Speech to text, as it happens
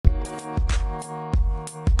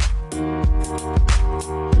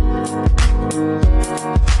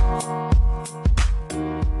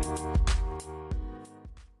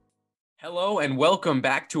and welcome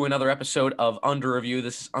back to another episode of Under Review.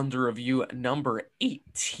 This is Under Review number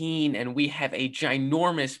 18, and we have a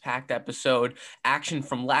ginormous packed episode, action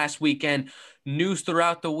from last weekend, news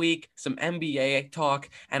throughout the week, some NBA talk,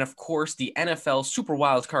 and of course, the NFL Super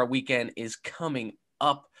Wildcard Weekend is coming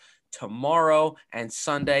up tomorrow and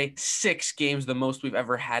Sunday. 6 games, the most we've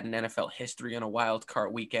ever had in NFL history on a wild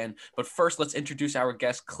card weekend. But first, let's introduce our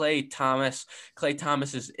guest, Clay Thomas. Clay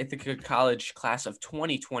Thomas is Ithaca College class of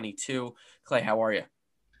 2022. Clay, how are you?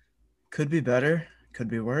 Could be better, could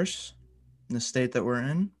be worse. In the state that we're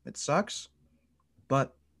in, it sucks.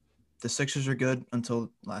 But the Sixers are good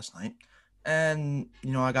until last night. And,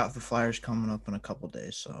 I got the Flyers coming up in a couple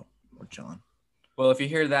days, so we're chilling. Well, if you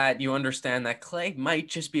hear that, you understand that Clay might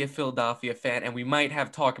just be a Philadelphia fan, and we might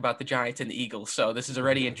have talk about the Giants and the Eagles. So this is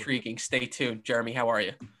already intriguing. Stay tuned. Jeremy, how are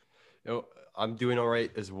you? I'm doing all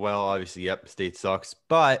right as well. Obviously, yep, state sucks.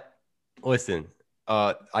 But listen,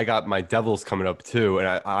 I got my Devils coming up too,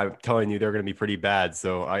 and I'm telling you, they're going to be pretty bad.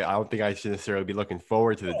 So I don't think I should necessarily be looking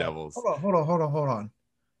forward to the Devils. Hold on.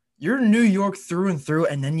 You're New York through and through,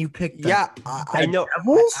 and then you picked I know.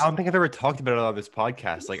 Devils? I don't think I've ever talked about it on this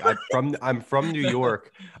podcast. Like I'm from New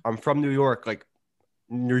York. I'm from New York. Like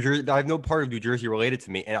New Jersey. I have no part of New Jersey related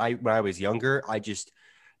to me. And when I was younger,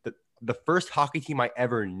 the first hockey team I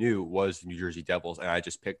ever knew was the New Jersey Devils, and I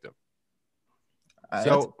just picked them.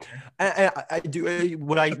 So I do.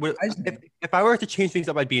 If I were to change things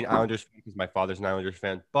up, I'd be an Islanders fan because my father's an Islanders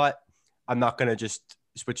fan. But I'm not gonna just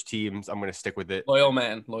switch teams. I'm gonna stick with it. Loyal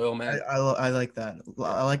man. I like that.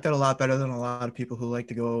 I like that a lot better than a lot of people who like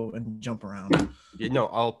to go and jump around. Yeah, no,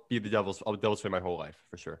 I'll be the Devils. I'll be the Devils fan my whole life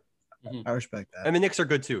for sure. Mm-hmm. I respect that. And the Knicks are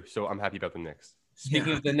good too, so I'm happy about the Knicks.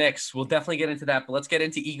 Speaking of the Knicks, we'll definitely get into that, but let's get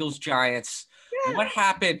into Eagles Giants. Yeah. What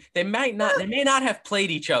happened? They may not have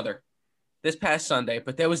played each other this past Sunday,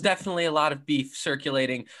 but there was definitely a lot of beef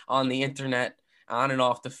circulating on the internet, on and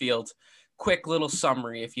off the field. Quick little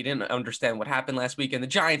summary if you didn't understand what happened last weekend. The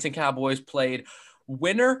Giants and Cowboys played.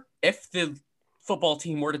 Winner, if the football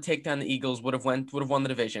team were to take down the Eagles, would have won the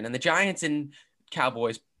division. And the Giants and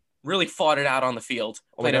Cowboys really fought it out on the field.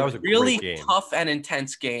 Played a really tough and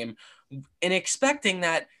intense game. And expecting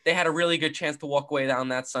that, they had a really good chance to walk away down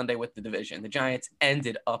that Sunday with the division. The Giants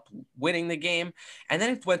ended up winning the game. And then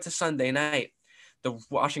it went to Sunday night. The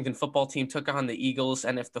Washington football team took on the Eagles.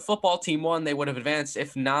 And if the football team won, they would have advanced.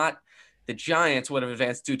 If not, the Giants would have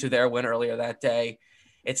advanced due to their win earlier that day.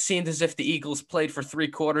 It seemed as if the Eagles played for 3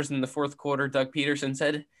 quarters. In the fourth quarter, Doug Peterson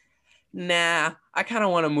said, nah, I kind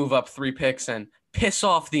of want to move up 3 picks and piss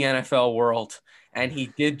off the NFL world. And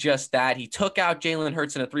he did just that. He took out Jalen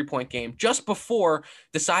Hurts in a 3-point game just before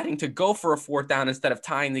deciding to go for a 4th down instead of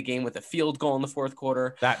tying the game with a field goal in the fourth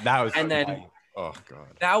quarter. That was and then oh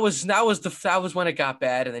god. That was when it got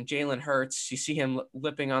bad. And then Jalen Hurts, you see him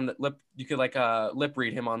lipping on the lip. You could lip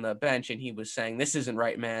read him on the bench, and he was saying, "This isn't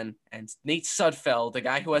right, man." And Nate Sudfeld, the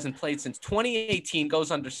guy who hasn't played since 2018,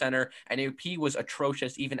 goes under center, and he was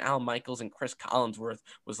atrocious. Even Al Michaels and Chris Collinsworth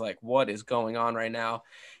was like, "What is going on right now?"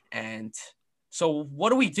 And so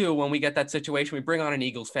what do we do when we get that situation? We bring on an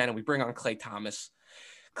Eagles fan and we bring on Clay Thomas.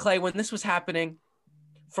 Clay, when this was happening,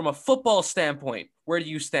 from a football standpoint, where do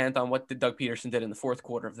you stand on what Doug Peterson did in the fourth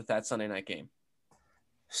quarter of that Sunday night game?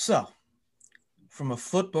 So, from a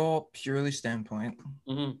football purely standpoint,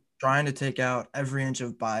 trying to take out every inch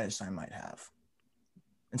of bias I might have.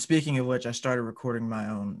 And speaking of which, I started recording my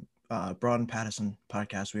own Broad and Pattison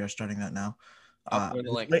podcast. We are starting that now.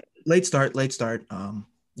 Late start.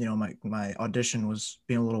 My audition was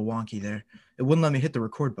being a little wonky there. It wouldn't let me hit the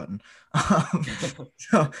record button.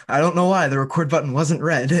 So I don't know why the record button wasn't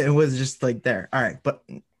red. It was just like there. All right. But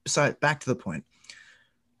back to the point.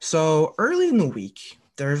 So early in the week,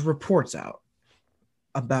 there's reports out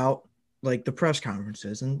about like the press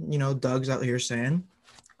conferences. And, Doug's out here saying,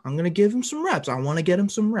 I'm going to give him some reps. I want to get him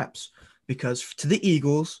some reps because to the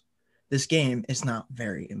Eagles, this game is not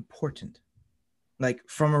very important. Like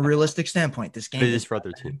from a realistic standpoint, this game is for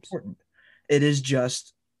other teams important. It is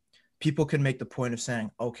just people can make the point of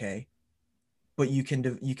saying, okay, but you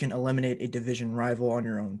can eliminate a division rival on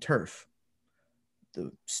your own turf.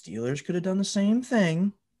 The Steelers could have done the same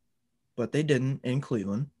thing, but they didn't in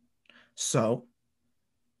Cleveland. So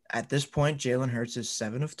at this point, Jalen Hurts is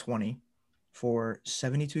 7 of 20 for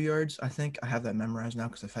 72 yards. I think I have that memorized now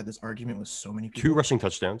because I've had this argument with so many people. 2 rushing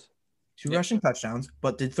touchdowns,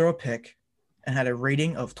 but did throw a pick and had a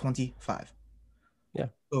rating of 25. Yeah.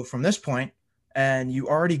 So from this point, and you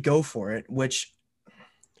already go for it, which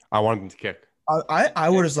I wanted him to kick. I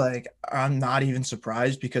was like, I'm not even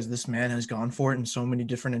surprised because this man has gone for it in so many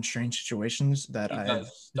different and strange situations that He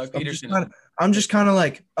does. Doug Peterson. I'm just kind of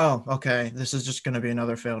like, oh, okay, this is just going to be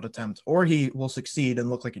another failed attempt, or he will succeed and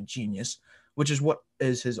look like a genius, which is what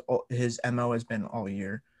is his MO has been all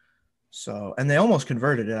year. So, and they almost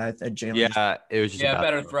converted it. Jalen. Yeah, it was just a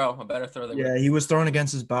better throw. Yeah, he was throwing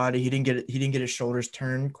against his body. He didn't get it. He didn't get his shoulders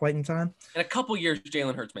turned quite in time. In a couple years,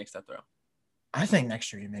 Jalen Hurts makes that throw. I think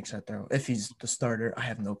next year he makes that throw. If he's the starter, I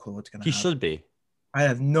have no clue what's going to happen. He should be. I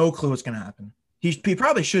have no clue what's going to happen. He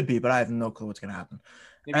probably should be, but I have no clue what's going to happen.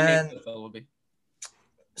 Maybe Nate will be.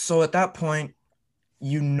 So at that point,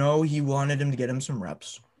 he wanted him to get him some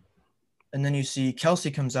reps. And then you see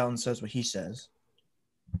Kelsey comes out and says what he says,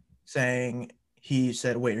 he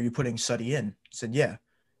said, wait, are you putting Suddy in? He said, yeah.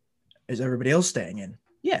 Is everybody else staying in?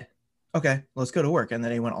 Yeah. Okay, let's go to work. And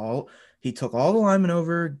then he took all the linemen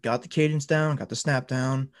over, got the cadence down, got the snap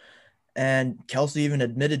down. And Kelsey even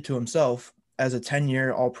admitted to himself, as a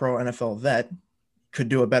 10-year all-pro NFL vet, could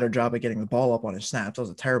do a better job at getting the ball up on his snaps. That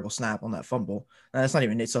was a terrible snap on that fumble. And that's not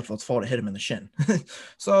even Nate Sudfeld's fault. It hit him in the shin.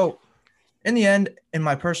 So in the end, in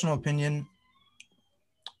my personal opinion,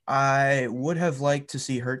 I would have liked to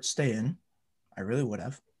see Hurts stay in. I really would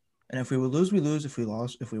have. And if we would lose, we lose. If we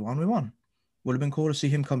lost, if we won, we won. Would have been cool to see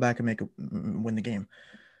him come back and win the game.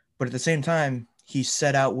 But at the same time, he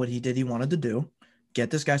set out what he wanted to do.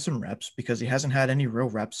 Get this guy some reps because he hasn't had any real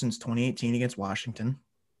reps since 2018 against Washington.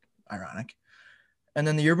 Ironic. And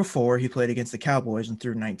then the year before, he played against the Cowboys and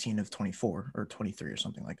threw 19 of 24 or 23 or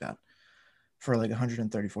something like that for like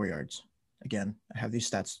 134 yards. Again, I have these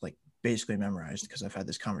stats like basically memorized because I've had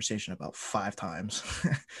this conversation about 5 times.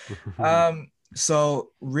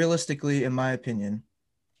 So realistically, in my opinion,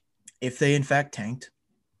 if they in fact tanked,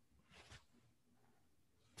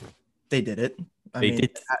 they did it. I mean,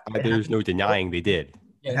 did. There's no denying they did.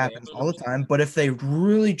 It happens all the time. But if they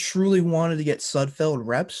really, truly wanted to get Sudfeld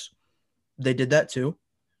reps, they did that too.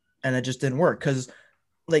 And it just didn't work because,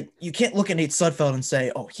 like, you can't look at Nate Sudfeld and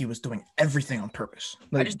say, oh, he was doing everything on purpose.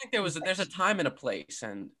 Like, I just think there's a time and a place.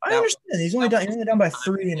 And I understand. He's only down by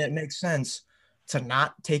 3, and it makes sense to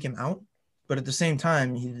not take him out. But at the same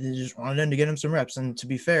time, they just wanted him to get him some reps. And to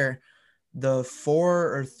be fair, the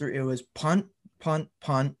 4 or 3, it was punt,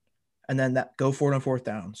 and then that go for it on 4th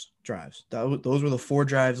downs drives. Those were the 4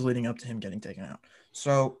 drives leading up to him getting taken out.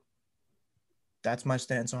 So that's my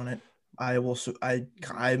stance on it.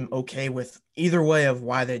 I'm okay with either way of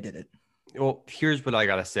why they did it. Well, here's what I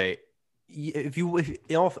gotta say.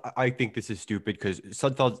 I think this is stupid because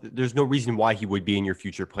Sudfeld, there's no reason why he would be in your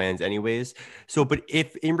future plans anyways. So, but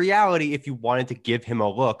if in reality, if you wanted to give him a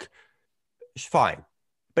look, it's fine.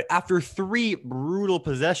 But after 3 brutal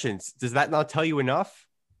possessions, does that not tell you enough?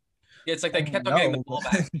 Yeah, it's like they kept on getting the ball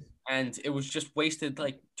back, and it was just wasted,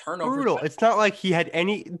 like, turnovers. Brutal. It's not like he had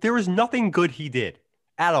there was nothing good he did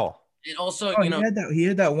at all. And also, he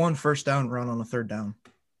had that 1 first down run on a 3rd down.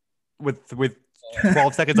 With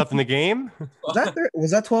 12 seconds left in the game. Was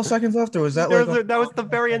that 12 seconds left, or was that that was the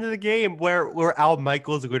very end of the game where Al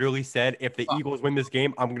Michaels literally said, if the Eagles win this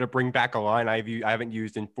game, I'm gonna bring back a line I haven't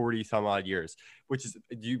used in 40 some odd years. Which is,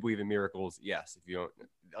 do you believe in miracles? Yes. If you don't,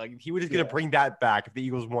 like, he was just gonna bring that back if the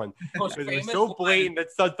Eagles won. It was so blatant that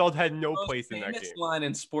Sudfeld had no place in that game. Famous line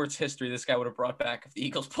in sports history this guy would have brought back if the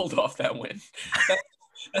Eagles pulled off that win.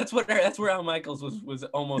 That's where Al Michaels was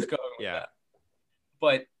almost going with that.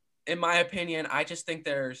 But in my opinion, I just think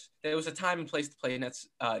there was a time and place to play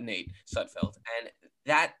Nate Sudfeld. And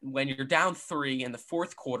that when you're down 3 in the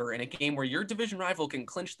 4th quarter in a game where your division rival can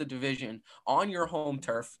clinch the division on your home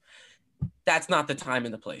turf, that's not the time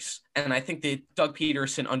and the place. And I think that Doug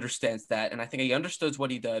Peterson understands that. And I think he understood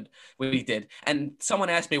what he did. And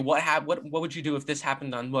someone asked me, what would you do if this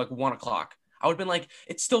happened on like 1 o'clock? I would have been like,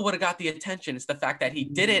 it still would have got the attention. It's the fact that he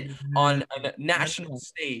did it on a national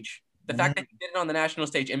stage. The fact that he did it on the national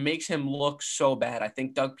stage, it makes him look so bad. I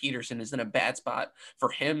think Doug Peterson is in a bad spot for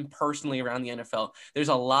him personally around the NFL. There's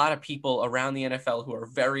a lot of people around the NFL who are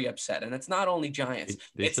very upset. And it's not only Giants.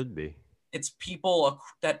 They should be. It's people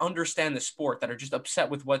that understand the sport that are just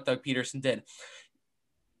upset with what Doug Peterson did.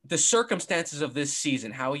 The circumstances of this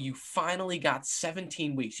season, how you finally got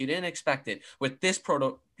 17 weeks. You didn't expect it. With this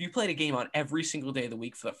you played a game on every single day of the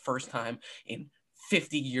week for the first time in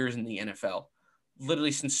 50 years in the NFL.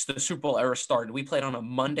 Literally since the Super Bowl era started, we played on a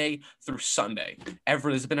Monday through Sunday.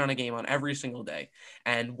 There's been on a game on every single day.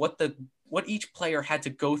 And what each player had to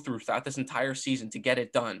go through throughout this entire season to get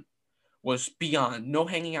it done was beyond. No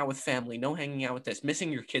hanging out with family, no hanging out with this,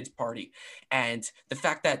 missing your kid's party. And the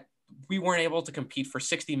fact that we weren't able to compete for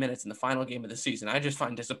 60 minutes in the final game of the season, I just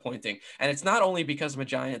find disappointing. And it's not only because I'm a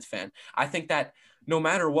Giants fan. I think that no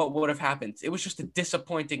matter what would have happened. It was just a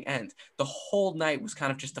disappointing end. The whole night was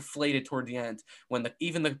kind of just deflated toward the end when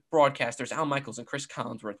even the broadcasters, Al Michaels and Chris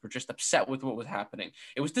Collinsworth, were just upset with what was happening.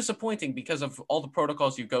 It was disappointing because of all the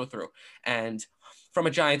protocols you go through. And from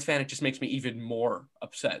a Giants fan, it just makes me even more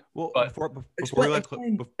upset. Well, but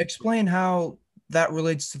explain how that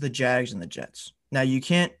relates to the Jags and the Jets. Now, you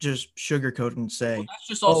can't just sugarcoat and say. Well, that's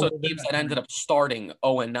just also teams that ended up starting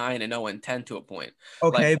 0-9 and 0-10 to a point.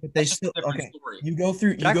 Okay, but they still okay. Story. You go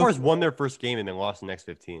through. Jaguars won their first game and then lost the next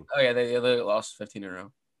 15. Oh yeah, they lost 15 in a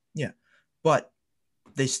row. Yeah, but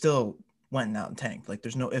they still went out and tanked. Like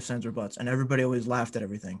there's no ifs, ands, or buts, and everybody always laughed at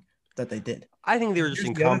everything that they did. I think they were just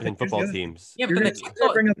incompetent football teams. Yeah, but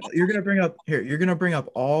you're gonna bring up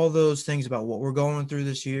all those things about what we're going through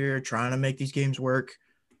this year, trying to make these games work.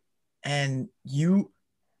 And you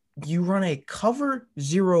run a cover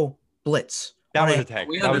 0 blitz. That was a tank.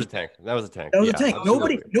 That was a tank.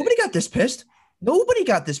 Nobody got this pissed. Nobody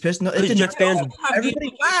got this pissed. No, Jets fans.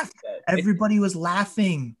 Everybody laughed. Everybody was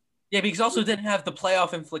laughing. Yeah, because also didn't have the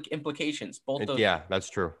playoff implications. Both those. Yeah, that's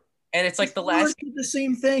true. And it's like the last. Did the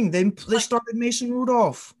same thing. They started Mason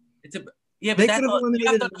Rudolph. But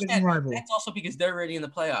that's also because they're already in the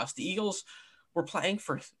playoffs. The Eagles were playing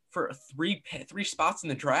for three spots in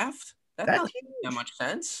the draft. That doesn't make that much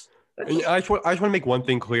sense. I just want to make one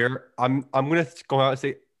thing clear. I'm gonna go out and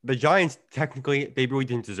say the Giants technically they really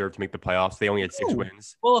didn't deserve to make the playoffs. They only had 6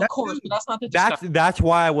 wins. Well, of course, but that's not the discussion. That's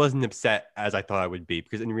why I wasn't upset as I thought I would be,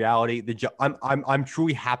 because in reality, I'm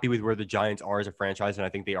truly happy with where the Giants are as a franchise, and I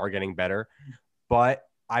think they are getting better. But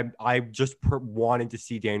I just wanted to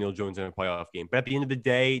see Daniel Jones in a playoff game. But at the end of the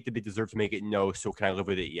day, did they deserve to make it? No. So can I live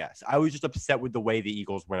with it? Yes. I was just upset with the way the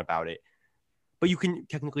Eagles went about it. But you can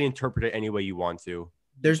technically interpret it any way you want to.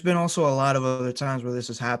 There's been also a lot of other times where this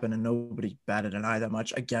has happened and nobody batted an eye that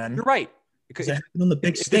much. Again, you're right. Because it happened on the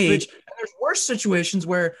big stage. And there's worse situations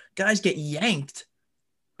where guys get yanked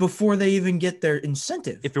before they even get their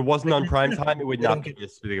incentive. If it wasn't on prime time, it would not be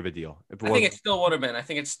as big of a deal. I think it still would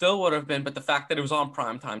have been. But the fact that it was on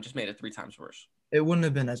prime time just made it 3 times worse. It wouldn't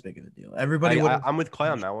have been as big of a deal. I'm with Clay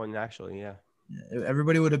on that one, actually. Yeah.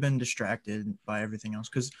 Everybody would have been distracted by everything else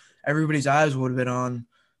because everybody's eyes would have been on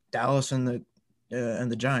Dallas and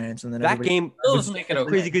the Giants, and then that game was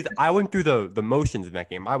crazy because I went through the motions in that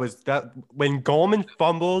game. When Goldman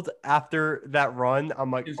fumbled after that run, I'm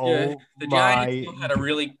like, the Giants had to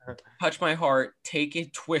really touch my heart, take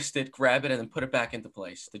it, twist it, grab it, and then put it back into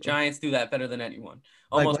place. The Giants do that better than anyone.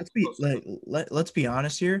 Let's be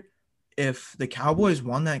honest here. If the Cowboys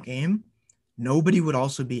won that game, nobody would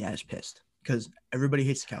also be as pissed. Because everybody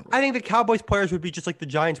hates the Cowboys. I think the Cowboys players would be just like the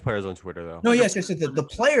Giants players on Twitter, though. No, yes, I said the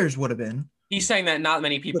players would have been. He's saying that not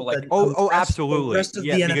many people like. Absolutely.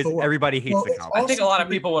 Yeah, because everybody hates the Cowboys. I think a lot of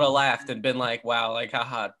people would have laughed and been like, "Wow, like,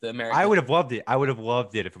 haha, the Americans." I would have loved it. I would have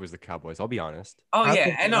loved it if it was the Cowboys. I'll be honest. Oh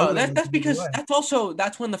yeah, I know. That's because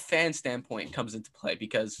that's when the fan standpoint comes into play,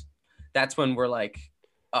 because that's when we're like,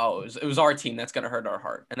 "Oh, it was our team that's gonna hurt our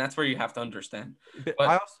heart," and that's where you have to understand.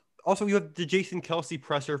 But also you have the Jason Kelce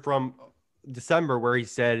presser from December where he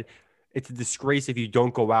said it's a disgrace if you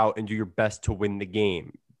don't go out and do your best to win the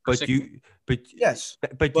game. But do you think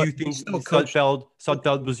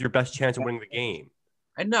Sudfeld was your best chance of winning the game?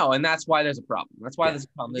 I know, and that's why there's a problem. That's why there's a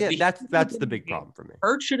problem. Yeah, that's the big problem for me.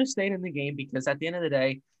 Hurts should have stayed in the game because at the end of the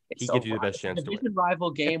day, he gives you the best chance to win. Rival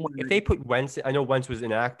game. If they put Wentz in, I know Wentz was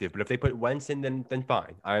inactive, but if they put Wentz in, then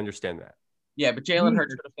fine. I understand that. Yeah, but Jalen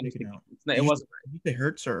Hurts should have finished the game. It wasn't. Did you say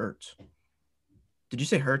Hurts or Ertz? Did you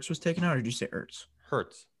say Hurts was taken out, or did you say Ertz?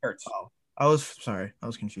 Hurts. Oh, I was sorry. I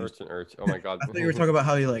was confused. Hurts and Ertz. Oh my God. I thought you were talking about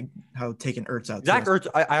how taking Ertz out. Zach Ertz.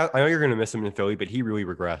 I know you're gonna miss him in Philly, but he really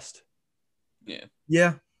regressed. Yeah.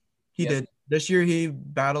 Yeah, he did. This year he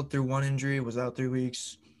battled through one injury, was out 3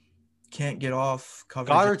 weeks. Can't get off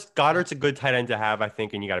coverage. Goddard's a good tight end to have, I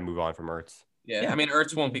think, and you got to move on from Ertz. Yeah, I mean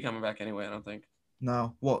Ertz won't be coming back anyway. I don't think.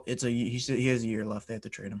 No, well, he has a year left. They have to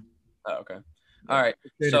trade him. Oh, okay. All right.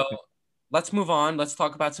 So let's move on. Let's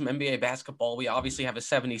talk about some NBA basketball. We obviously have a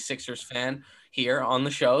 76ers fan here on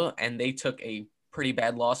the show, and they took a pretty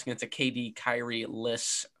bad loss against a KD,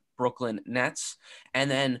 Kyrie-less Brooklyn Nets.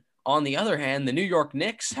 And then on the other hand, the New York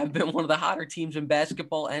Knicks have been one of the hotter teams in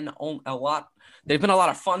basketball, and they've been a lot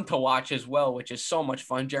of fun to watch as well, which is so much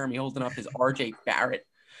fun. Jeremy holding up his RJ Barrett.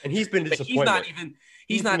 And he's been disappointed.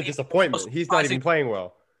 He's not even playing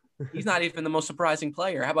well. He's not even the most surprising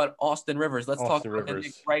player. How about Austin Rivers? Let's talk about the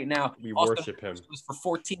Knicks right now. Austin worship him. Was for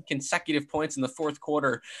 14 consecutive points in the fourth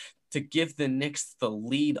quarter to give the Knicks the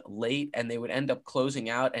lead late, and they would end up closing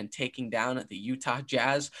out and taking down the Utah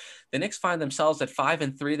Jazz. The Knicks find themselves at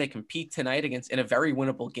 5-3. They compete tonight in a very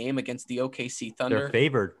winnable game against the OKC Thunder. They're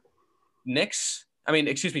favored. Knicks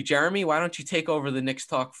Excuse me, Jeremy, why don't you take over the Knicks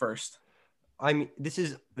talk first? I mean, this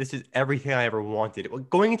is everything I ever wanted.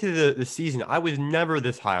 Going into the season, I was never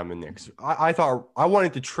this high on the Knicks. I thought I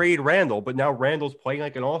wanted to trade Randall, but now Randall's playing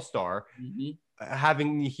like an all-star. He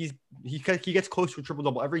gets close to a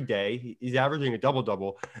triple-double every day. He's averaging a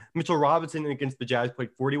double-double. Mitchell Robinson against the Jazz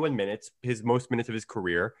played 41 minutes, his most minutes of his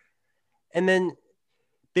career. And then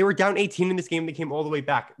they were down 18 in this game. They came all the way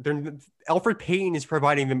back. Elfrid Payton is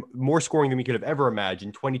providing them more scoring than we could have ever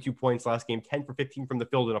imagined. 22 points last game, 10 for 15 from the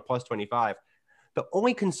field and a plus 25. The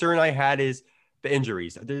only concern I had is the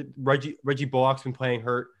injuries. Reggie Bullock's been playing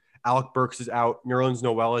hurt. Alec Burks is out. Nerlens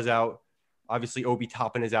Noel is out. Obviously, Obi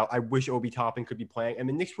Toppin is out. I wish Obi Toppin could be playing. And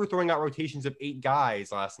the Knicks were throwing out rotations of 8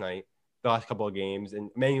 guys last night, the last couple of games.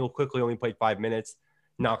 And Emmanuel quickly only played 5 minutes.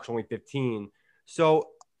 Knox only 15. So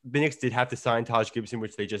the Knicks did have to sign Taj Gibson,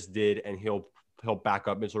 which they just did. And he'll back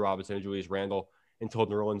up Mitchell Robinson and Julius Randle until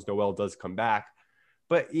Nerlens Noel does come back.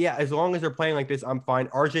 But yeah, as long as they're playing like this, I'm fine.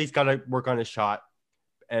 RJ's got to work on his shot.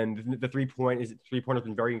 And the three-pointer has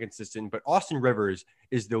been very inconsistent. But Austin Rivers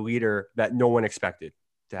is the leader that no one expected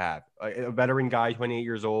to have. A veteran guy, 28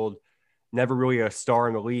 years old, never really a star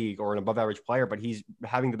in the league or an above-average player, but he's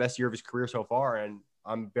having the best year of his career so far. And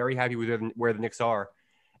I'm very happy with where the Knicks are.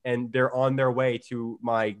 And they're on their way to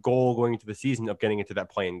my goal going into the season of getting into that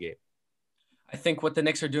play-in game. I think what the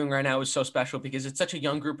Knicks are doing right now is so special because it's such a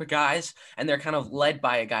young group of guys and they're kind of led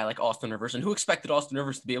by a guy like Austin Rivers. And who expected Austin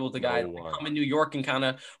Rivers to be able to come in New York and kind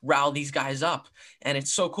of rile these guys up? And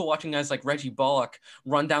it's so cool watching guys like Reggie Bullock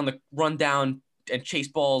run down and chase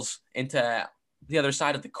balls into the other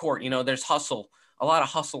side of the court. There's a lot of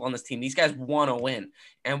hustle on this team. These guys want to win.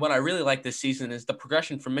 And what I really like this season is the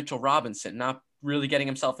progression from Mitchell Robinson, not really getting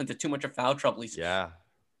himself into too much of foul trouble.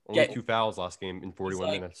 Only 2 fouls last game in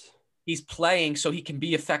 41 minutes. He's playing so he can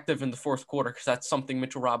be effective in the fourth quarter because that's something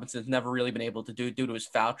Mitchell Robinson has never really been able to do due to his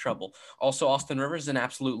foul trouble. Also, Austin Rivers is an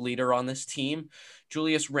absolute leader on this team.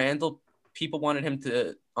 Julius Randle, people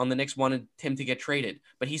the Knicks wanted him to get traded,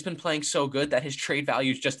 but he's been playing so good that his trade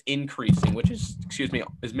value is just increasing, which is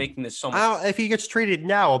making this so much. If he gets traded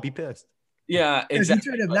now, I'll be pissed. Yeah, exactly. If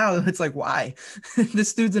you trade him now, it's like, why?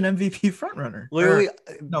 This dude's an MVP frontrunner. Literally,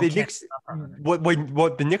 the Knicks.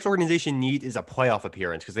 What the Knicks organization need is a playoff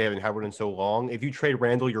appearance because they haven't had one in so long. If you trade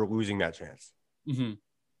Randall, you're losing that chance. Mm-hmm.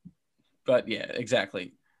 But yeah,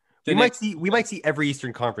 exactly. We might see every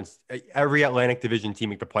Eastern Conference, every Atlantic Division team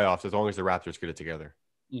make the playoffs as long as the Raptors get it together.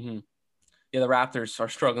 Mm-hmm. Yeah, the Raptors are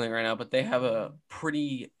struggling right now, but they have a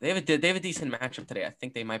decent matchup today. I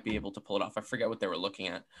think they might be able to pull it off. I forget what they were looking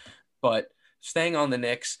at, but staying on the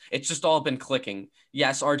Knicks, it's just all been clicking.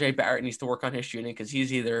 Yes, RJ Barrett needs to work on his shooting because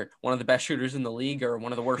he's either one of the best shooters in the league or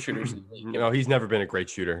one of the worst shooters in the league. No, he's never been a great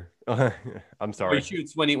shooter. I'm sorry. He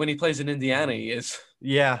shoots when he plays in Indiana. He is.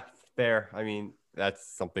 Yeah, fair. I mean,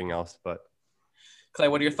 that's something else. But Clay,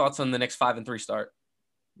 what are your thoughts on the Knicks 5-3 start?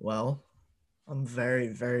 Well, I'm very,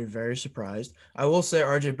 very, very surprised. I will say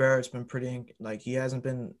RJ Barrett's been he hasn't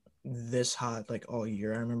been this hot all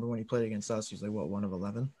year. I remember when he played against us, he was 1 of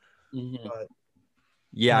 11. Mm-hmm. But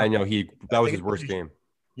yeah, I know that was his worst game.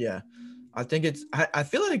 Yeah, I think I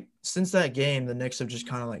feel like since that game, the Knicks have just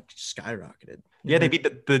kind of skyrocketed. Yeah, they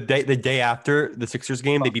beat the day after the Sixers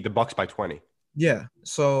game. They beat the Bucks by 20. Yeah,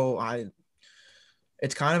 so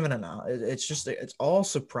it's kind of it's all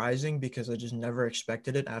surprising because I just never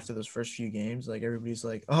expected it after those first few games. Everybody's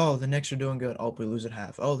like, oh, the Knicks are doing good. Oh, we lose at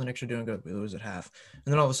half. Oh, the Knicks are doing good. We lose at half.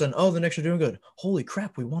 And then all of a sudden, oh, the Knicks are doing good. Holy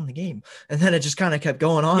crap, we won the game. And then it just kind of kept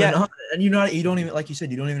going on and on. And you don't even, like you said,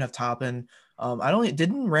 you don't even have Toppin.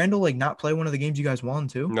 Didn't Randall not play one of the games you guys won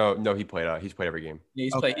too? No, he's played every game. Yeah,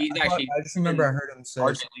 he's played. I just remember I heard him say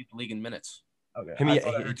RJ lead the league in minutes. Okay.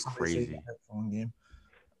 It's crazy. Game.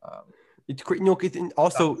 It's great.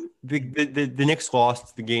 Also, the Knicks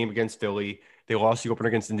lost the game against Philly. They lost the opener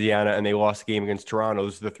against Indiana, and they lost the game against Toronto.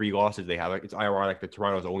 Those are the 3 losses they have. It's ironic that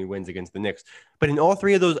Toronto's only wins against the Knicks. But in all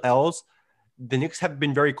 3 of those L's, the Knicks have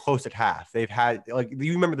been very close at half. They've had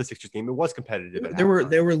you remember the Sixers game? It was competitive. They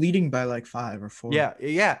were leading by 5 or 4.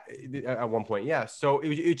 Yeah, at one point, yeah. So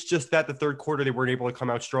it's just that the third quarter they weren't able to come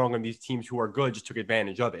out strong, and these teams who are good just took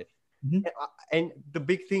advantage of it. Mm-hmm. And the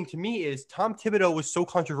big thing to me is Tom Thibodeau was so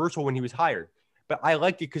controversial when he was hired, but I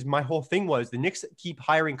liked it because my whole thing was the Knicks keep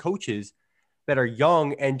hiring coaches that are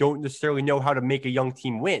young and don't necessarily know how to make a young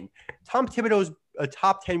team win. Tom Thibodeau is a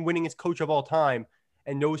top 10 winningest coach of all time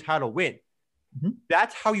and knows how to win. Mm-hmm.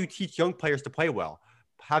 That's how you teach young players to play well,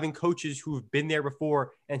 having coaches who have been there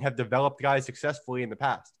before and have developed guys successfully in the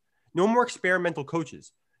past. No more experimental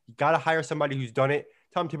coaches. You got to hire somebody who's done it.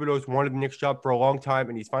 Tom Thibodeau's wanted the Knicks job for a long time,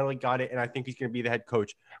 and he's finally got it, and I think he's going to be the head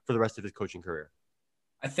coach for the rest of his coaching career.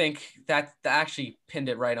 I think that actually pinned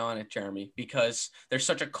it right on it, Jeremy, because there's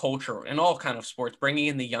such a culture in all kind of sports, bringing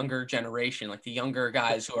in the younger generation, like the younger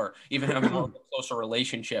guys who are even having more of a closer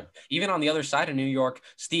relationship. Even on the other side of New York,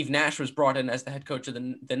 Steve Nash was brought in as the head coach of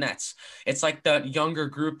the Nets. It's like the younger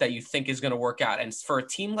group that you think is going to work out. And for a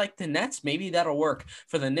team like the Nets, maybe that'll work.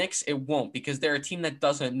 For the Knicks, it won't, because they're a team that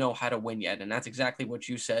doesn't know how to win yet. And that's exactly what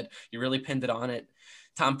you said. You really pinned it on it.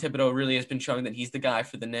 Tom Thibodeau really has been showing that he's the guy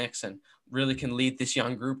for the Knicks and really can lead this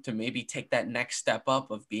young group to maybe take that next step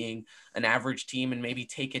up of being an average team and maybe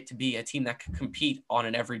take it to be a team that can compete on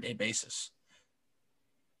an everyday basis.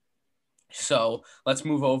 So let's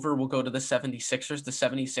move over. We'll go to the 76ers. The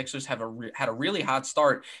 76ers had a really hot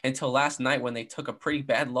start until last night when they took a pretty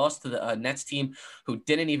bad loss to the Nets team, who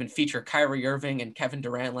didn't even feature Kyrie Irving and Kevin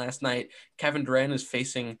Durant last night. Kevin Durant is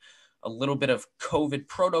facing a little bit of COVID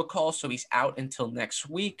protocol, so he's out until next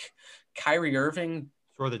week. Kyrie Irving.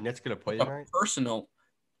 So are the Nets going to play tonight?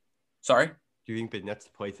 Sorry? Do you think the Nets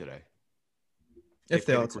play today? If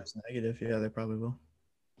they all test negative, yeah, they probably will.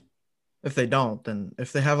 If they don't, then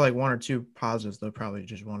if they have like one or two positives, they'll probably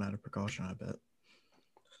just one out of precaution, I bet.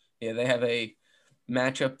 Yeah, they have a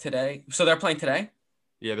matchup today. So they're playing today?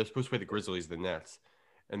 Yeah, they're supposed to play the Grizzlies, the Nets.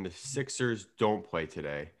 And the Sixers don't play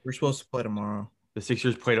today. We're supposed to play tomorrow. The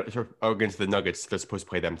Sixers played against the Nuggets. They're supposed to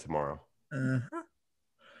play them tomorrow.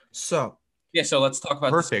 So let's talk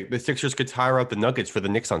about perfect. The Sixers could tire out the Nuggets for the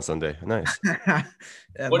Knicks on Sunday. Nice.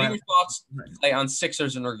 What are your thoughts on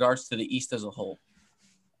Sixers in regards to the East as a whole?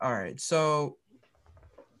 All right, so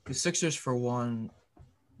the Sixers, for one,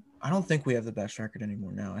 I don't think we have the best record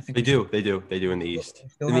anymore now. I think they do in the East.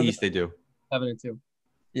 In the East, they do. 7-2.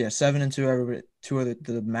 Yeah, 7-2. Everybody, two of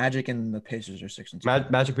the Magic and the Pacers are 6-2.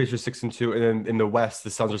 Magic, Pacers 6-2, and then in the West, the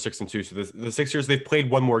Suns are 6-2. So the Sixers, they've played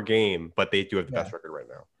one more game, but they do have the best record right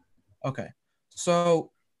now. Okay,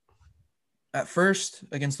 so at first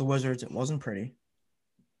against the Wizards, it wasn't pretty,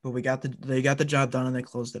 but they got the job done and they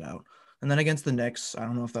closed it out. And then against the Knicks, I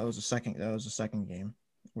don't know if that was the second game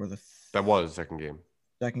or that was the second game.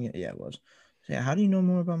 Yeah, it was. So yeah, how do you know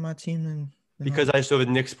more about my team than? Because I saw the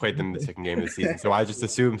Knicks played them in the second game of the season, so I just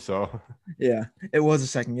assumed so. Yeah, it was the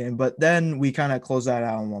second game, but then we kind of closed that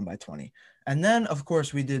out and won by 20. And then, of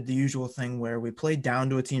course, we did the usual thing where we played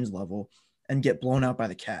down to a team's level and get blown out by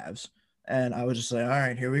the Cavs. And I was just like, all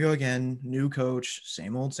right, here we go again. New coach,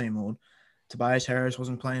 same old, same old. Tobias Harris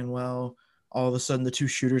wasn't playing well. All of a sudden, the two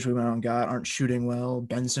shooters we went out and got aren't shooting well.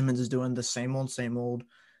 Ben Simmons is doing the same old, same old.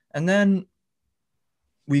 And then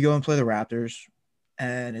we go and play the Raptors.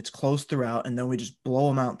 And it's close throughout, and then we just blow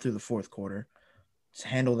them out through the fourth quarter, just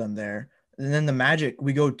handle them there. And then the Magic,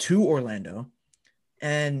 we go to Orlando,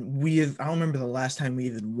 and I don't remember the last time we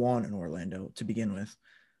even won in Orlando to begin with.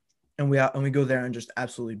 And we go there and just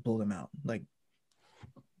absolutely blow them out. Like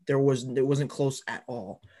it wasn't close at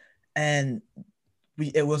all. And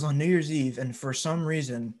it was on New Year's Eve, and for some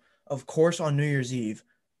reason, of course, on New Year's Eve,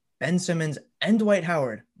 Ben Simmons and Dwight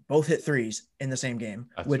Howard both hit threes in the same game,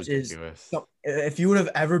 which ridiculous. Is if you would have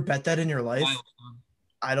ever bet that in your life,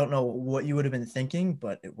 I don't know what you would have been thinking,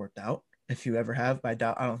 but it worked out. If you ever have, I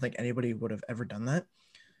don't think anybody would have ever done that.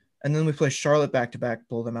 And then we play Charlotte back-to-back,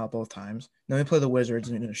 blow them out both times. Then we play the Wizards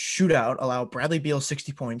in a shootout, allow Bradley Beal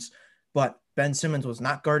 60 points, but Ben Simmons was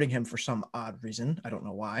not guarding him for some odd reason. I don't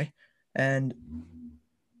know why. And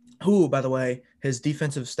who, by the way, his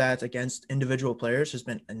defensive stats against individual players has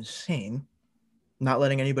been insane. Not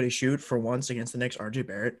letting anybody shoot for once against the Knicks. RJ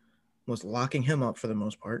Barrett was locking him up for the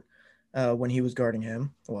most part when he was guarding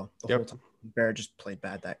him. Well, the whole time Barrett just played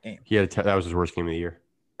bad that game. Yeah, that was his worst game of the year.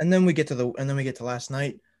 And then we get to last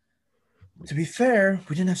night. To be fair,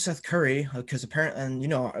 we didn't have Seth Curry because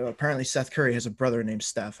apparently Seth Curry has a brother named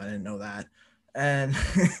Steph. I didn't know that. And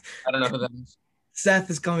I don't know who that is. Seth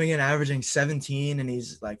is coming in averaging 17, and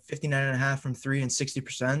he's like 59.5 from three and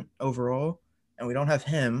 60% overall. And we don't have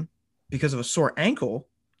him. Because of a sore ankle.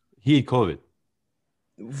 He had COVID.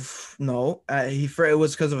 No, it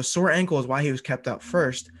was because of a sore ankle is why he was kept out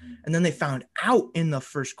first. And then they found out in the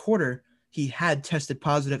first quarter he had tested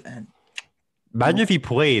positive. And imagine if he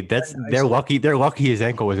played. They're lucky. They're lucky his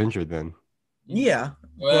ankle was injured then. Yeah,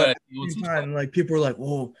 but at the same time, like people were like,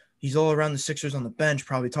 "Whoa, he's all around the Sixers on the bench,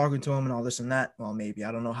 probably talking to him and all this and that." Well, maybe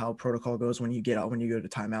I don't know how protocol goes when you go to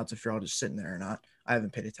timeouts if you're all just sitting there or not. I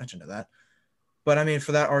haven't paid attention to that. But, I mean,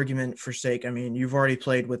 for that argument for sake, I mean, you've already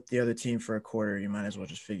played with the other team for a quarter. You might as well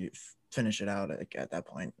just finish it out at that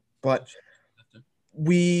point. But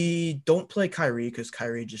we don't play Kyrie because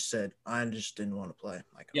Kyrie just said, I just didn't want to play.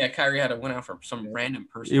 Yeah, Kyrie had to win out for some random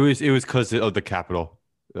person. It was because of the capital,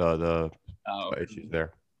 the issues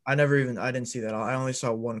there. I didn't see that. I only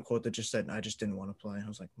saw one quote that just said, "I just didn't want to play." I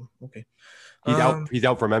was like, okay. He's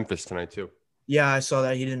out for Memphis tonight too. Yeah, I saw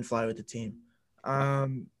that he didn't fly with the team.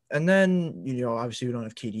 And then obviously we don't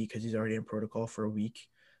have KD because he's already in protocol for a week,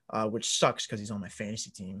 which sucks because he's on my fantasy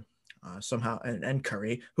team somehow. And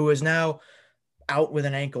Curry, who is now out with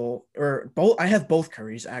an ankle, or both. I have both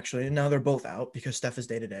Currys actually, and now they're both out because Steph is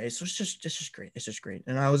day to day. So it's just great. It's just great.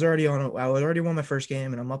 And I already won my first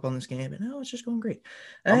game, and I'm up on this game, and now it's just going great.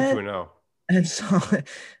 I'm 2-0.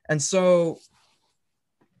 And so,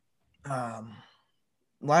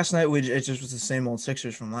 last night it just was the same old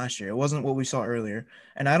Sixers from last year. It wasn't what we saw earlier,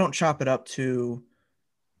 and I don't chop it up to,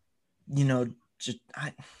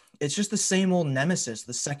 it's just the same old nemesis.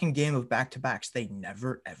 The second game of back-to-backs, they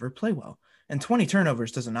never ever play well. And 20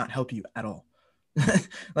 turnovers does not help you at all.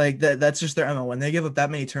 Like that's just their MO. When they give up that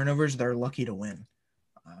many turnovers, they're lucky to win.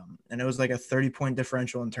 And it was like a 30-point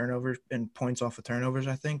differential in turnovers and points off of turnovers,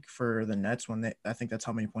 I think, for the Nets I think that's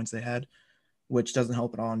how many points they had, which doesn't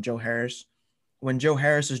help at all. And Joe Harris, when Joe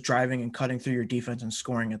Harris is driving and cutting through your defense and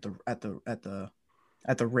scoring at the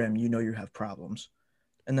rim, you have problems.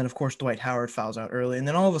 And then of course Dwight Howard fouls out early, and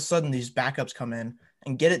then all of a sudden these backups come in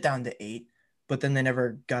and get it down to 8. But then they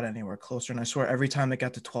never got anywhere closer. And I swear every time it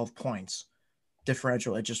got to 12 points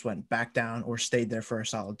differential, it just went back down or stayed there for a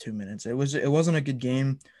solid 2 minutes. It wasn't a good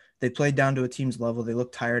game. They played down to a team's level. They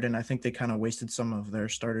looked tired, and I think they kind of wasted some of their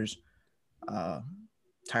starters'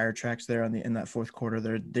 tire tracks there in that fourth quarter.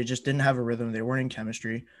 They just didn't have a rhythm. They weren't in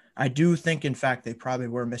chemistry. I do think, in fact, they probably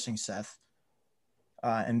were missing Seth.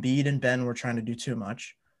 Embiid and Ben were trying to do too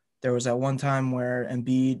much. There was that one time where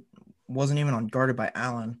Embiid wasn't even guarded by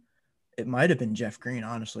Allen. It might have been Jeff Green,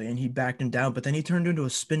 honestly, and he backed him down, but then he turned into a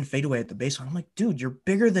spin fadeaway at the baseline. I'm like, dude, you're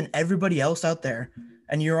bigger than everybody else out there,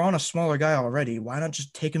 and you're on a smaller guy already. Why not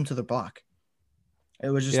just take him to the block? It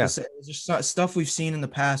was just stuff we've seen in the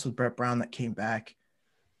past with Brett Brown that came back,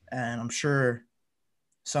 and I'm sure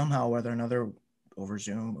somehow, whether another over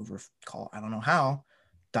Zoom, over call, I don't know how,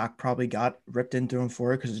 Doc probably got ripped into him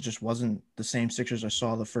for it because it just wasn't the same Sixers I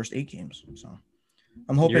saw the first 8 games. So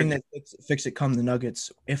I'm hoping they fix it come the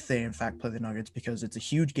Nuggets, if they in fact play the Nuggets, because it's a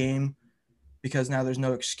huge game, because now there's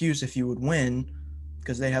no excuse if you would win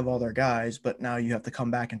because they have all their guys, but now you have to come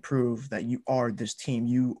back and prove that you are this team.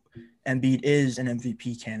 Embiid is an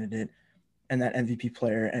MVP candidate and that MVP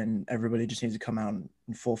player, and everybody just needs to come out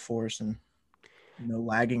in full force and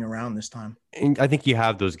lagging around this time. And I think you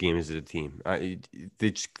have those games as a team.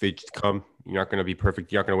 They just come. You're not going to be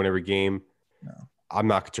perfect. You're not going to win every game. No. I'm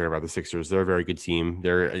not concerned about the Sixers. They're a very good team.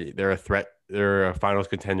 They're a threat. They're a finals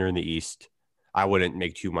contender in the East. I wouldn't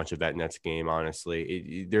make too much of that Nets game,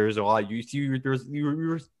 honestly. There's a lot. You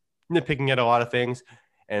were nitpicking at a lot of things,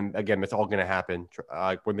 and again, that's all going to happen.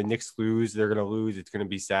 When the Knicks lose, they're going to lose. It's going to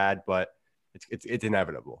be sad, but it's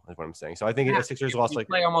inevitable. Is what I'm saying. So I think a Sixers loss like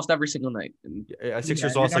play almost every single night. A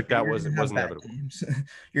Sixers loss like that was inevitable.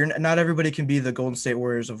 Not everybody can be the Golden State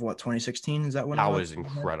Warriors of 2016. Is that when that was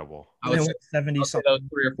incredible? I would say 70 something.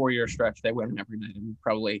 3 or 4 year stretch they win every night, and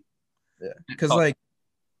probably because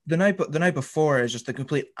the night before is just the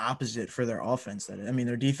complete opposite for their offense.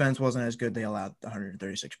 Their defense wasn't as good. They allowed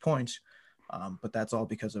 136 points. But that's all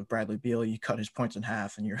because of Bradley Beal. You cut his points in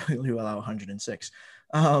half, and you allow 106.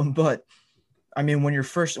 But when your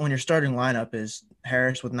starting lineup is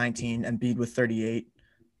Harris with 19, Embiid with 38,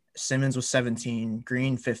 Simmons with 17,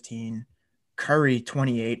 Green 15, Curry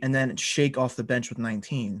 28, and then Shake off the bench with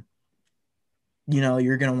 19.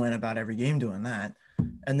 You're gonna win about every game doing that.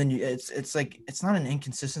 And then it's like it's not an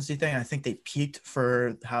inconsistency thing. I think they peaked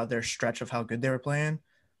for how their stretch of how good they were playing.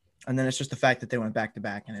 And then it's just the fact that they went back to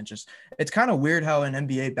back, and it's kind of weird how an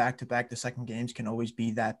NBA back to back the second games can always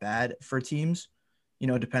be that bad for teams,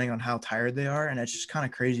 depending on how tired they are. And it's just kind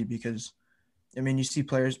of crazy because, you see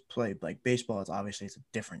players play like baseball. It's a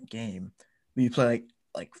different game, but you play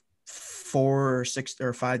like 4 or 6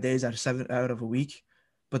 or 5 days out of 7 out of a week.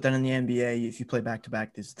 But then in the NBA, if you play back to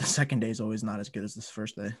back, the second day is always not as good as this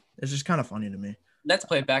first day. It's just kind of funny to me. Nets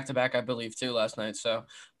played back to back, I believe, too, last night. So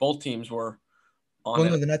both teams were.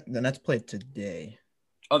 The Nets played today.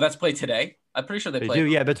 Oh, that's played today? I'm pretty sure they played. Do.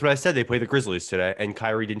 Yeah, that's what I said. They played the Grizzlies today, and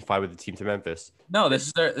Kyrie didn't fly with the team to Memphis. No, this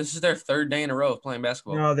is their 3rd day in a row of playing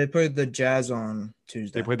basketball. No, they played the Jazz on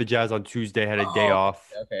Tuesday. They played the Jazz on Tuesday, had a day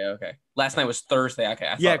off. Okay. Last night was Thursday.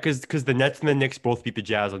 Okay. Because the Nets and the Knicks both beat the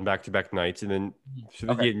Jazz on back-to-back nights, and then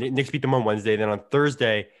Knicks beat them on Wednesday. Then on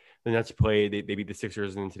Thursday, the Nets played. They beat the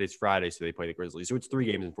Sixers, and then today's Friday, so they play the Grizzlies. So it's 3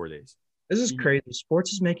 games in 4 days. This is crazy.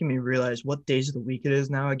 Sports is making me realize what days of the week it is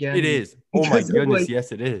now again. It is. Oh my goodness,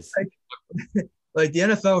 yes, it is. Like the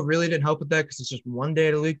NFL really didn't help with that because it's just one day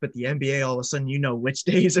of the week, but the NBA, all of a sudden, which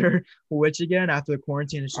days are which again after the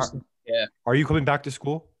quarantine. It's just Yeah. Are you coming back to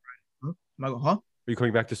school? huh? Am I going, huh? Are you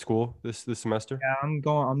coming back to school this semester? Yeah,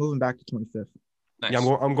 I'm moving back to 25th. Nice. Yeah,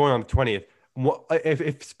 I'm going on the 20th.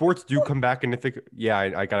 If sports do come back and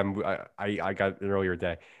I got an earlier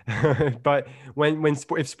day, but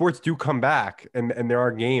if sports do come back and there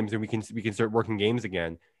are games and we can start working games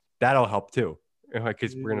again, that'll help too.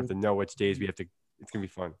 Because we're gonna have to know which days we have to. It's gonna be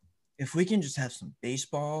fun. If we can just have some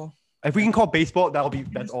baseball. If we can call baseball,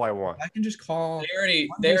 that's all I want. I can just call.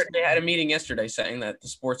 They had a meeting yesterday saying that the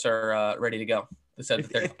sports are ready to go. They said if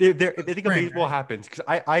they think a baseball happens,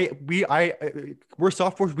 because we're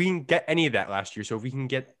sophomores, we didn't get any of that last year. So if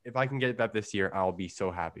I can get that this year, I'll be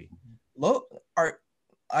so happy.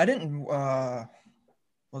 I didn't.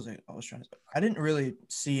 What was it? I didn't really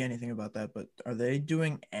see anything about that. But are they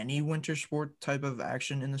doing any winter sport type of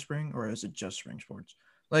action in the spring, or is it just spring sports?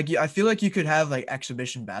 Like, I feel like you could have like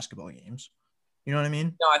exhibition basketball games. You know what I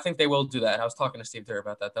mean? No, I think they will do that. I was talking to Steve Durr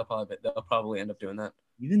about that. They'll probably end up doing that.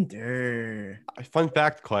 Even Durr. Fun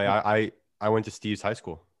fact, Clay, I went to Steve's high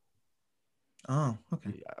school. Oh,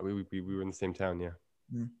 okay. Yeah, we were in the same town. Yeah.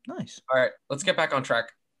 Nice. All right, let's get back on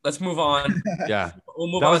track. Let's move on. Yeah,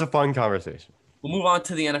 that was a fun conversation. We'll move on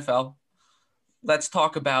to the NFL. Let's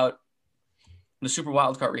talk about the Super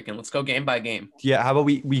Wildcard weekend. Let's go game by game. Yeah, how about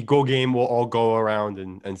we go game? We'll all go around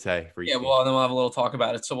and say for each game. Well, then we'll have a little talk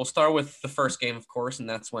about it. So we'll start with the first game, of course, and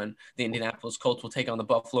that's when the Indianapolis Colts will take on the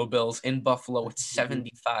Buffalo Bills in Buffalo with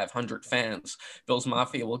 7,500 fans. Bills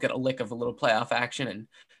Mafia will get a lick of a little playoff action and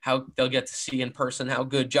how they'll get to see in person how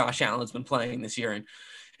good Josh Allen's been playing this year. And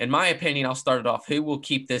in my opinion, I'll start it off. Who will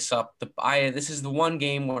keep this up? This is the one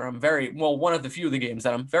game where I'm one of the few of the games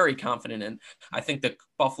that I'm very confident in. I think the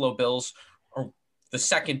Buffalo Bills are the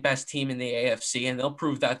second best team in the AFC, and they'll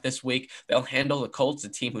prove that this week. They'll handle the Colts, a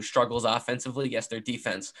team who struggles offensively. Yes, their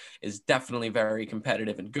defense is definitely very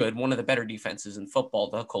competitive and good. One of the better defenses in football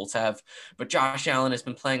the Colts have. But Josh Allen has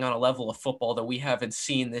been playing on a level of football that we haven't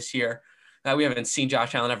seen this year, that we haven't seen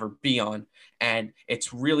Josh Allen ever be on. And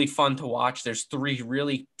it's really fun to watch. There's three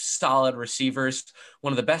really solid receivers.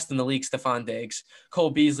 One of the best in the league, Stephon Diggs. Cole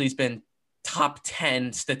Beasley's been top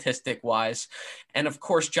 10 statistic wise. And of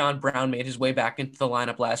course, John Brown made his way back into the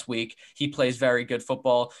lineup last week. He plays very good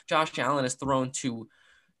football. Josh Allen has thrown to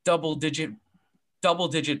double digit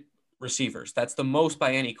receivers. That's the most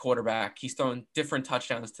by any quarterback. He's thrown different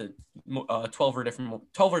touchdowns to 12 or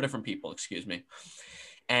different people, excuse me.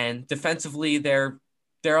 And defensively, they're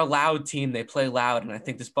a loud team. They play loud. And I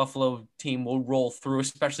think this Buffalo team will roll through,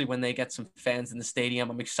 especially when they get some fans in the stadium.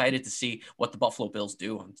 I'm excited to see what the Buffalo Bills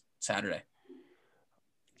do on Saturday.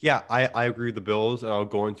 Yeah, I agree with the Bills. I'll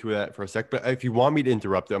go into that for a sec. But if you want me to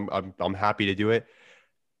interrupt, I'm happy to do it.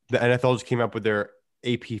 The NFL just came up with their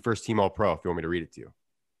AP first team All-Pro, if you want me to read it to you.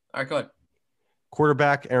 All right, go ahead.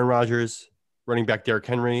 Quarterback, Aaron Rodgers. Running back, Derrick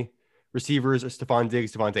Henry. Receivers, Stephon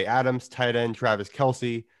Diggs, Devontae Adams. Tight end, Travis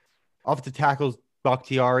Kelce. Offensive tackles,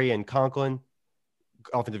 Bakhtiari and Conklin.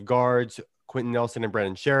 Offensive guards, Quentin Nelson and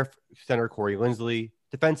Brandon Sheriff. Center, Corey Linsley.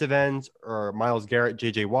 Defensive ends are Myles Garrett,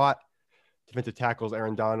 J.J. Watt. Defensive tackles,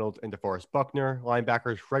 Aaron Donald and DeForest Buckner.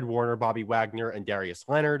 Linebackers, Fred Warner, Bobby Wagner, and Darius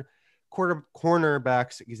Leonard.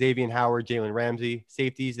 Cornerbacks, Xavier Howard, Jalen Ramsey.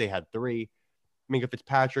 Safeties, they had three. Minka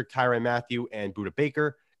Fitzpatrick, Tyrann Mathieu, and Budda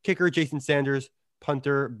Baker. Kicker, Jason Sanders.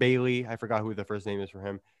 Punter, Bailey. I forgot who the first name is for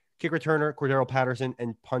him. Kick returner, Cordero Patterson.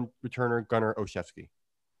 And punt returner, Gunnar Olszewski.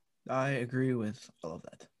 I agree with all of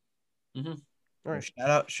that. Mm-hmm. All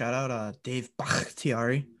right. Shout out Dave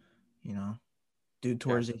Bakhtiari. Dude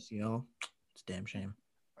towards ACL. It's a damn shame.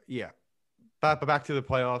 Yeah. But back to the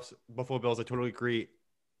playoffs. Buffalo Bills, I totally agree.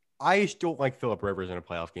 I just don't like Phillip Rivers in a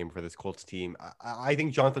playoff game for this Colts team. I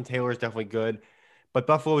think Jonathan Taylor is definitely good, but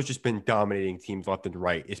Buffalo has just been dominating teams left and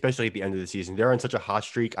right, especially at the end of the season. They're on such a hot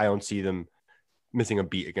streak. I don't see them missing a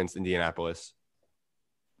beat against Indianapolis.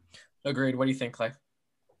 Agreed. What do you think, Clay?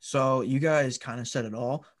 So you guys kind of said it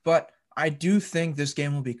all, but I do think this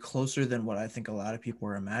game will be closer than what I think a lot of people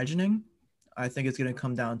are imagining. I think it's going to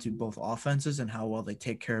come down to both offenses and how well they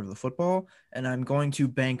take care of the football. And I'm going to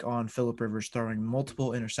bank on Phillip Rivers throwing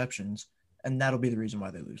multiple interceptions, and that'll be the reason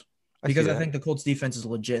why they lose. Because I think the Colts defense is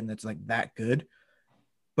legit and it's like that good.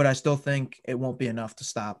 But I still think it won't be enough to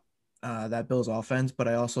stop that Bills offense. But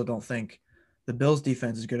I also don't think the Bills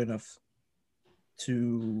defense is good enough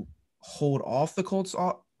to hold off the Colts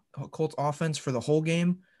offense for the whole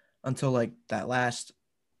game until like that last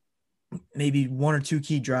maybe one or two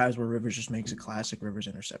key drives where Rivers just makes a classic Rivers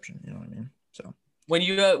interception. You know what I mean? So when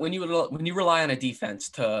you rely on a defense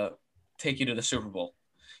to take you to the Super Bowl,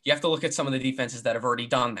 You have to look at some of the defenses that have already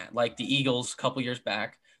done that, like the Eagles a couple years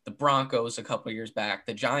back, the Broncos a couple years back,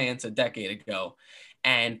 the Giants a decade ago,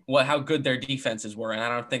 and how good their defenses were. And I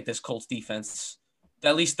don't think this Colts defense,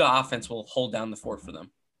 at least the offense, will hold down the fort for them.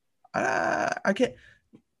 I can't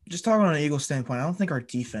just talking on an Eagles standpoint. I don't think our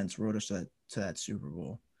defense rode us to that Super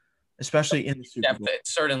Bowl, especially in the Super Bowl. It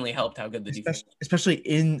certainly helped how good the defense. Especially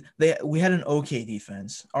we had an okay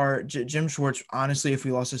defense. Our Jim Schwartz, honestly, if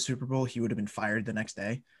we lost the Super Bowl, he would have been fired the next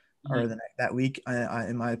day or that week,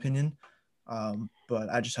 in my opinion. But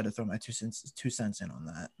I just had to throw my 2 cents in on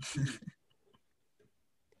that.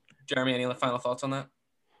 Jeremy, any final thoughts on that?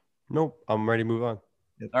 Nope. I'm ready to move on.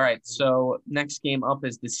 Yep. All right. So next game up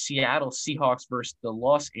is the Seattle Seahawks versus the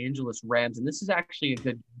Los Angeles Rams. And this is actually a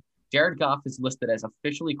good – Jared Goff is listed as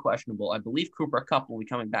officially questionable. I believe Cooper Kupp will be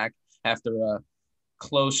coming back after a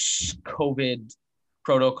close COVID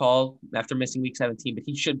protocol after missing Week 17, but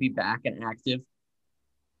he should be back and active.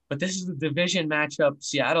 But this is the division matchup.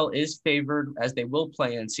 Seattle is favored, as they will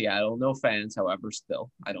play in Seattle. No fans, however,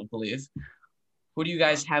 still, I don't believe. Who do you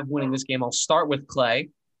guys have winning this game? I'll start with Clay.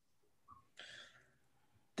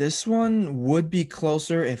 This one would be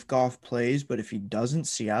closer if Goff plays, but if he doesn't,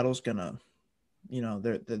 Seattle's gonna,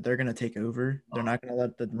 they're gonna take over. They're not gonna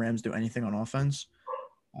let the Rams do anything on offense.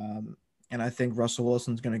 And I think Russell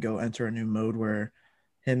Wilson's gonna go enter a new mode where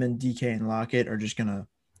him and DK and Lockett are just gonna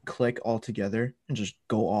click all together and just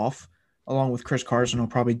go off. Along with Chris Carson, who'll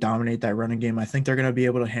probably dominate that running game. I think they're gonna be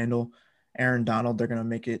able to handle Aaron Donald. They're gonna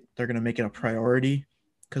make it a priority.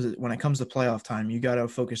 Because when it comes to playoff time, you got to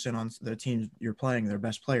focus in on the teams you're playing, their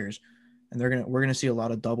best players, and we're gonna see a lot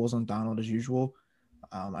of doubles on Donald as usual.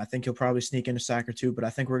 I think he'll probably sneak in a sack or two, but I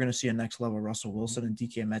think we're gonna see a next level Russell Wilson and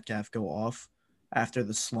DK Metcalf go off after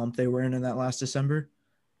the slump they were in that last December,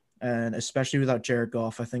 and especially without Jared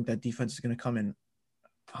Goff, I think that defense is gonna come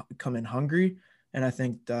in hungry, and I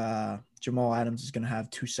think Jamal Adams is gonna have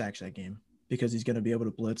 2 sacks that game because he's gonna be able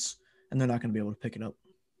to blitz, and they're not gonna be able to pick it up.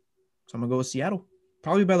 So I'm gonna go with Seattle.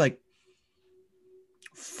 Probably by like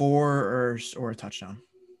 4 or a touchdown.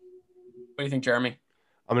 What do you think, Jeremy?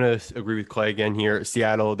 I'm going to agree with Clay again here.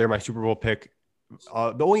 Seattle, they're my Super Bowl pick.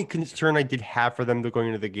 The only concern I did have for them going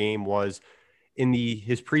into the game was in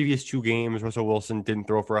his previous 2 games, Russell Wilson didn't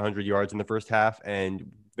throw for 100 yards in the first half,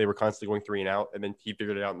 and they were constantly going 3 and out, and then he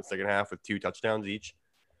figured it out in the second half with 2 touchdowns each.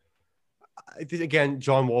 Again,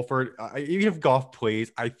 John Wolford, even if Goff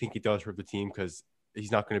plays, I think it does hurt the team because he's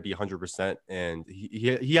not going to be 100%, and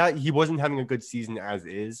he wasn't having a good season as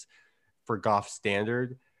is for Goff's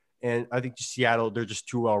standard. And I think Seattle, they're just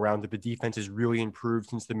too well rounded. The defense has really improved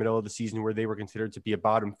since the middle of the season, where they were considered to be a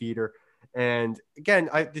bottom feeder. And again,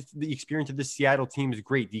 the experience of this Seattle team is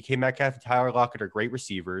great. DK Metcalf and Tyler Lockett are great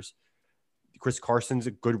receivers. Chris Carson's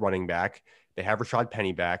a good running back. They have Rashad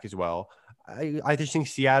Penny back as well. I just think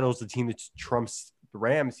Seattle's the team that trumps the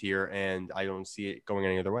Rams here, and I don't see it going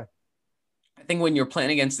any other way. I think when you're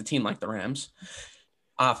playing against a team like the Rams,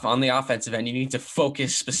 on the offensive end, you need to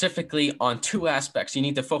focus specifically on 2 aspects. You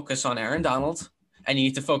need to focus on Aaron Donald, and you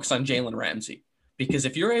need to focus on Jalen Ramsey. Because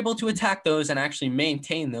if you're able to attack those and actually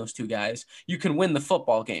maintain those 2 guys, you can win the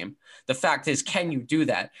football game. The fact is, can you do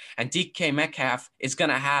that? And DK Metcalf is going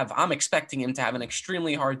to I'm expecting him to have an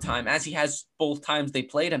extremely hard time, as he has both times they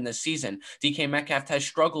played him this season. DK Metcalf has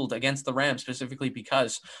struggled against the Rams specifically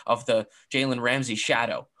because of the Jalen Ramsey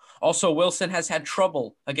shadow. Also, Wilson has had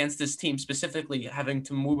trouble against this team, specifically having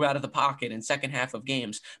to move out of the pocket in second half of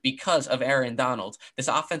games because of Aaron Donald. This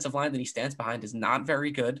offensive line that he stands behind is not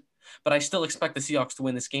very good, but I still expect the Seahawks to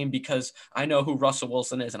win this game because I know who Russell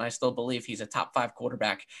Wilson is, and I still believe he's a top 5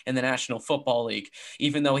 quarterback in the National Football League.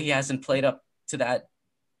 Even though he hasn't played up to that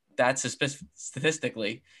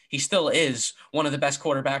statistically, he still is one of the best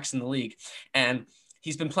quarterbacks in the league. And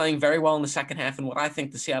he's been playing very well in the second half, and what I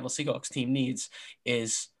think the Seattle Seahawks team needs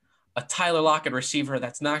is a Tyler Lockett receiver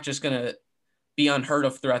that's not just going to be unheard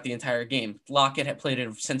of throughout the entire game. Lockett had played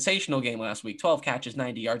a sensational game last week, 12 catches,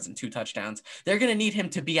 90 yards, and 2 touchdowns. They're going to need him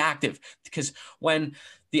to be active because when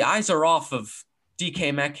the eyes are off of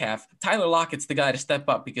DK Metcalf, Tyler Lockett's the guy to step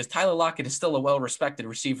up because Tyler Lockett is still a well-respected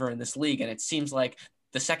receiver in this league, and it seems like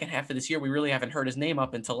the second half of this year, we really haven't heard his name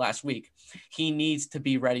up until last week. He needs to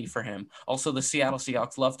be ready for him. Also, the Seattle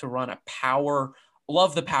Seahawks love to run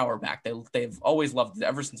love the power back. They've always loved it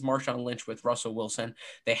ever since Marshawn Lynch with Russell Wilson.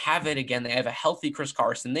 They have it again. They have a healthy Chris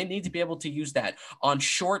Carson. They need to be able to use that on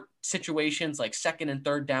short situations like second and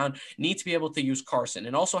third down. Need to be able to use Carson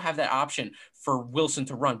and also have that option for Wilson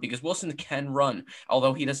to run because Wilson can run.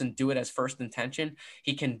 Although he doesn't do it as first intention,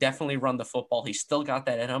 he can definitely run the football. He's still got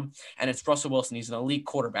that in him. And it's Russell Wilson. He's an elite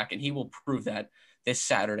quarterback, and he will prove that this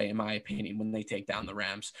Saturday, in my opinion, when they take down the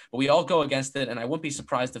Rams. But we all go against it, and I wouldn't be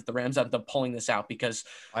surprised if the Rams end up pulling this out because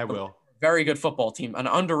I will. Very good football team, an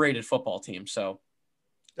underrated football team. So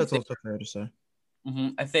that's also fair to say.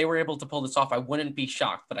 If they were able to pull this off, I wouldn't be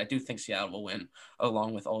shocked, but I do think Seattle will win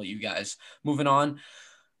along with all you guys. Moving on,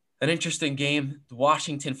 an interesting game. The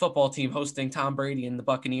Washington football team hosting Tom Brady and the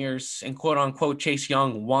Buccaneers, and quote unquote, Chase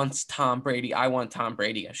Young wants Tom Brady. I want Tom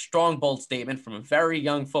Brady. A strong, bold statement from a very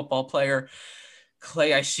young football player.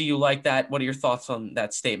 Clay, I see you like that. What are your thoughts on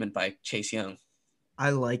that statement by Chase Young?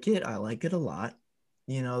 I like it. I like it a lot.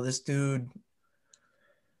 You know, this dude,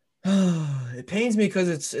 it pains me because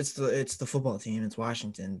it's the football team. It's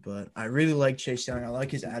Washington, but I really like Chase Young. I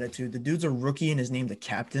like his attitude. The dude's a rookie and is named the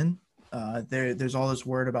captain. There's all this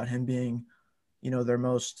word about him being, you know, their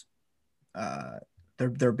most,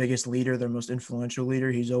 their biggest leader, their most influential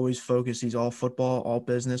leader. He's always focused. He's all football, all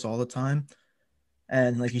business, all the time.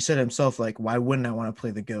 And like he said himself, like, why wouldn't I want to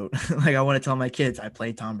play the GOAT? Like, I want to tell my kids I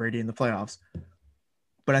played Tom Brady in the playoffs.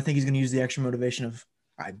 But I think he's going to use the extra motivation of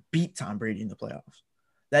I beat Tom Brady in the playoffs.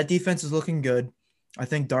 That defense is looking good. I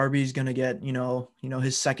think Darby's going to get, you know,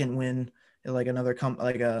 his second win, like another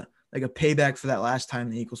like a payback for that last time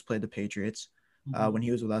the Eagles played the Patriots when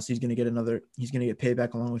he was with us. He's going to get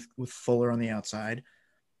payback along with Fuller on the outside.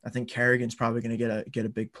 I think Kerrigan's probably going to get a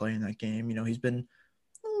big play in that game. You know, he's been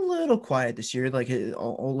a little quiet this year, like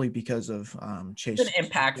only because of Chase. It's been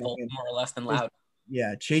impactful more or less than loud.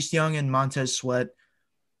 Yeah, Chase Young and Montez Sweat,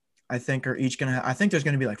 I think, are each going to I think there's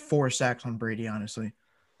going to be like 4 sacks on Brady, honestly.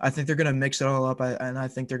 I think they're going to mix it all up, and I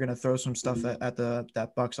think they're going to throw some stuff at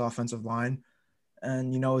that Bucs offensive line.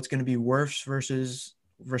 And, you know, it's going to be Wirfs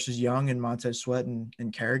versus Young and Montez Sweat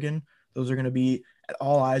and Kerrigan. Those are going to be –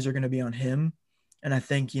 all eyes are going to be on him. And I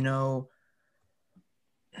think, you know,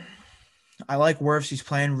 I like Wirfs. He's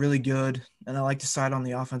playing really good. And I like to side on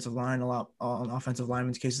the offensive line a lot, on offensive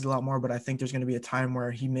linemen's cases a lot more. But I think there's going to be a time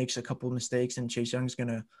where he makes a couple of mistakes and Chase Young's going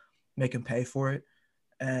to make him pay for it.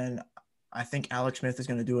 And I think Alex Smith is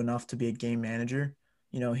going to do enough to be a game manager.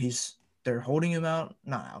 You know, they're holding him out,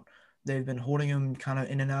 not out. They've been holding him kind of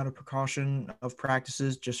in and out of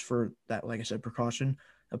practices just for that, like I said, precaution.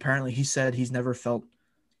 Apparently he said he's never felt,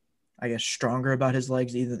 I guess, stronger about his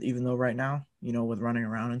legs, even though right now, you know, with running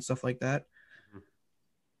around and stuff like that.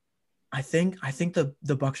 I think the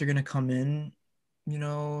Bucs are going to come in, you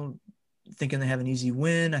know, thinking they have an easy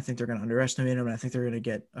win. I think they're going to underestimate them, and I think they're going to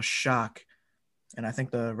get a shock. And I think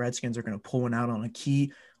the Redskins are going to pull one out on a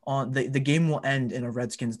key. The game will end in a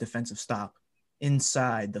Redskins defensive stop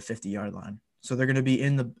inside the 50-yard line. So they're going to be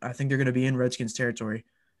I think they're going to be in Redskins territory.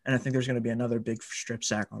 And I think there's going to be another big strip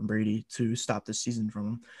sack on Brady to stop this season from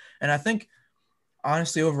him. And I think,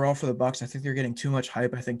 honestly, overall for the Bucs, I think they're getting too much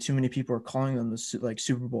hype. I think too many people are calling them the like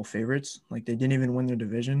Super Bowl favorites. Like, they didn't even win their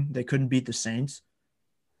division. They couldn't beat the Saints.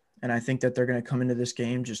 And I think that they're going to come into this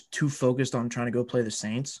game just too focused on trying to go play the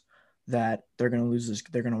Saints that they're going to lose this.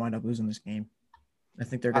 They're going to wind up losing this game. I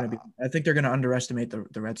think they're going to underestimate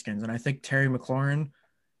the Redskins. And I think Terry McLaurin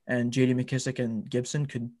and J.D. McKissick and Gibson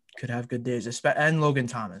could have good days. And Logan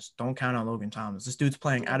Thomas. Don't count on Logan Thomas. This dude's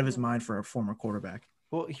playing out of his mind for a former quarterback.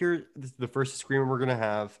 Well, this is the first disagreement we're going to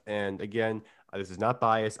have. And again, this is not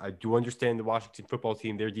biased. I do understand the Washington football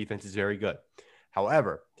team. Their defense is very good.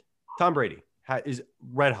 However, Tom Brady is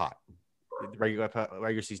red hot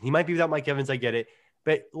regular season. He might be without Mike Evans. I get it.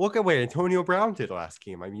 But look at what Antonio Brown did last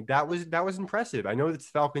game. I mean, that was impressive. I know it's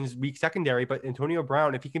Falcons' weak secondary, but Antonio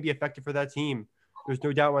Brown, if he can be effective for that team, there's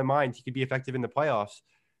no doubt in my mind he could be effective in the playoffs.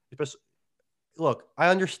 Look, I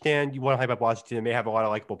understand you want to hype up Washington. They may have a lot of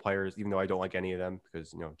likable players, even though I don't like any of them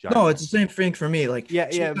because, you know, Giants. No, it's the same thing for me. Like, yeah.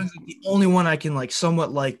 Like the only one I can like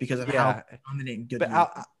somewhat like because of how dominating good. But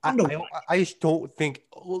I just don't think.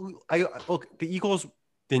 Look, the Eagles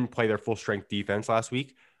didn't play their full strength defense last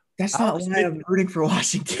week. That's not why I'm rooting for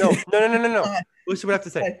Washington. No. Listen what I have to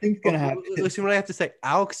say. I think it's gonna happen. Listen what I have to say.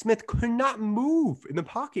 Alex Smith could not move in the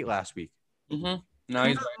pocket last week. Mm-hmm. No,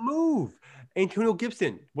 he's not move. Antonio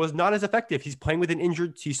Gibson was not as effective. He's playing with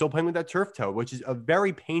he's still playing with that turf toe, which is a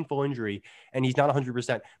very painful injury, and he's not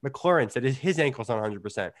 100%. McLaurin said his ankle's not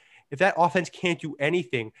 100%. If that offense can't do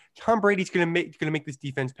anything, Tom Brady's gonna make this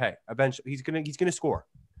defense pay. Eventually, he's gonna score.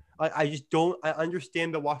 I just don't. I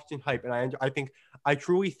understand the Washington hype, and I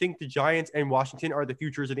truly think the Giants and Washington are the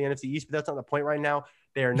futures of the NFC East, but that's not the point right now.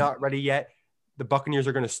 They are not ready yet. The Buccaneers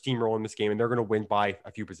are going to steamroll in this game, and they're going to win by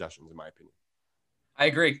a few possessions, in my opinion. I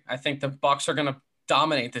agree. I think the Bucs are going to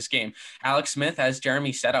dominate this game. Alex Smith, as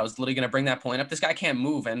Jeremy said, I was literally going to bring that point up. This guy can't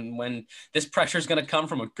move. And when this pressure is going to come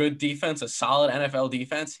from a good defense, a solid NFL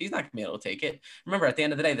defense, he's not going to be able to take it. Remember, at the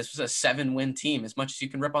end of the day, this was a 7-win team. As much as you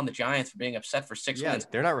can rip on the Giants for being upset for 6 wins.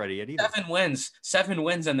 They're not ready yet either. 7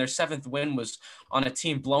 wins, and their 7th win was on a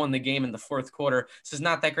team blowing the game in the 4th quarter. This is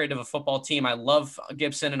not that great of a football team. I love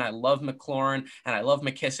Gibson, and I love McLaurin, and I love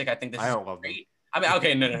McKissick. I think this is great. I mean,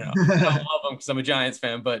 okay, no. I don't love them because I'm a Giants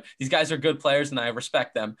fan, but these guys are good players, and I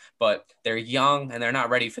respect them. But they're young, and they're not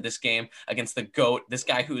ready for this game against the GOAT, this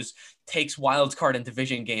guy who's takes wild card in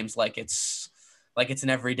division games like it's an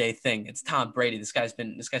everyday thing. It's Tom Brady. This guy's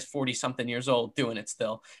 40-something years old doing it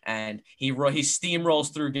still, and he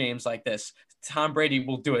steamrolls through games like this. Tom Brady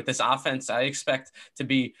will do it. This offense, I expect to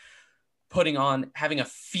be having a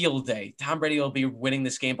field day. Tom Brady will be winning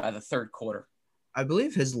this game by the 3rd quarter. I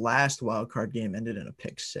believe his last wild card game ended in a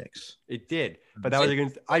pick 6. It did, but that was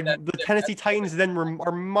against the Tennessee Titans. Then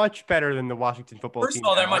are much better than the Washington football team. First of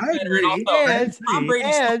all, they're much better. And Tom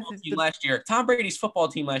Brady's football team last year. Tom Brady's football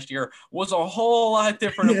team last year was a whole lot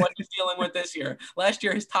different than what he's dealing with this year. Last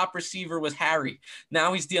year, his top receiver was Harry.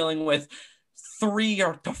 Now he's dealing with 3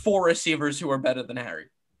 to 4 receivers who are better than Harry.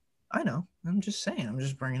 I know. I'm just saying. I'm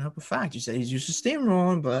just bringing up a fact. You said he's used to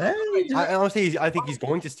steamrolling, but I think he's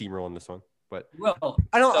going to steamroll in this one. But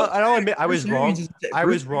I don't admit I was wrong. I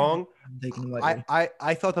was wrong.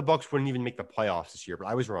 I thought the Bucs wouldn't even make the playoffs this year, but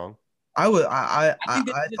I was wrong. I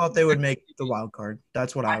thought they would make the wild card.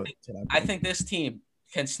 That's what I think this team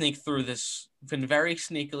can sneak through this, can very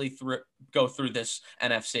sneakily go through this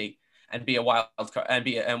NFC and be a wild card and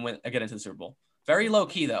get into the Super Bowl. Very low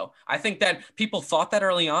key though. I think that people thought that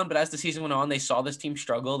early on, but as the season went on, they saw this team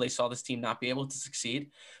struggle. They saw this team not be able to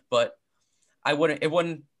succeed. But it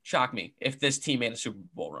wouldn't shock me if this team made a Super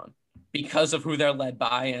Bowl run because of who they're led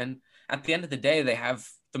by. And at the end of the day, they have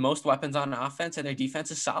the most weapons on offense and their defense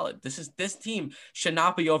is solid. This team should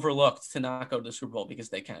not be overlooked to not go to the Super Bowl because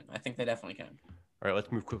they can. I think they definitely can. All right,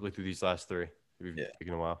 let's move quickly through these last 3. We've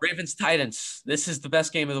taken a while. Ravens Titans. This is the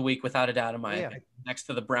best game of the week without a doubt in my opinion. Next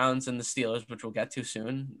to the Browns and the Steelers, which we'll get to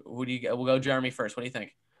soon. Who do you get? We'll go Jeremy first. What do you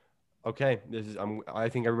think? Okay, I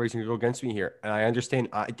think everybody's gonna go against me here, and I understand.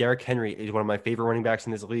 Derrick Henry is one of my favorite running backs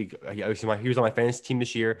in this league. He was on my fantasy team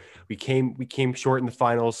this year. We came short in the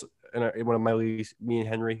finals in one of my leagues, me and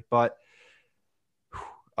Henry. But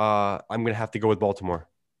I'm gonna have to go with Baltimore,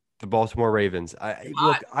 the Baltimore Ravens.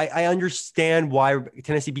 I understand why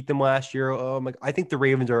Tennessee beat them last year. I think the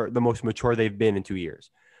Ravens are the most mature they've been in 2 years.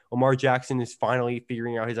 Lamar Jackson is finally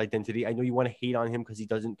figuring out his identity. I know you want to hate on him because he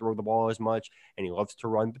doesn't throw the ball as much and he loves to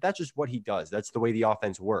run, but that's just what he does. That's the way the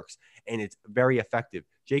offense works, and it's very effective.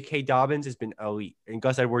 J.K. Dobbins has been elite, and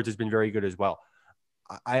Gus Edwards has been very good as well.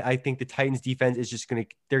 I think the Titans defense is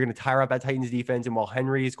they're going to tire out that Titans defense, and while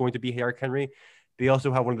Henry is going to be Derrick Henry, they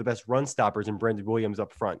also have one of the best run stoppers in Brandon Williams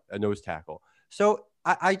up front, a nose tackle. So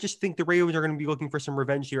I just think the Ravens are going to be looking for some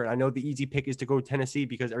revenge here. And I know the easy pick is to go Tennessee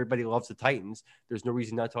because everybody loves the Titans. There's no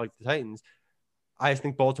reason not to like the Titans. I just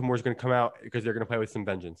think Baltimore is going to come out because they're going to play with some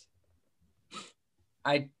vengeance.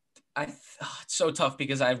 It's so tough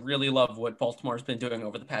because I really love what Baltimore's been doing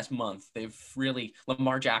over the past month.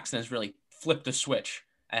 Lamar Jackson has really flipped a switch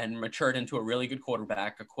and matured into a really good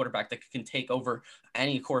quarterback, a quarterback that can take over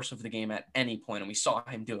any course of the game at any point. And we saw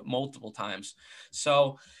him do it multiple times.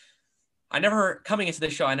 So coming into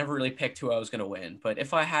this show, I never really picked who I was going to win. But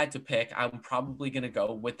if I had to pick, I'm probably going to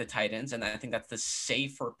go with the Titans. And I think that's the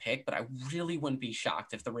safer pick. But I really wouldn't be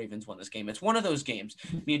shocked if the Ravens won this game. It's one of those games.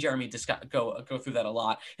 Me and Jeremy just go through that a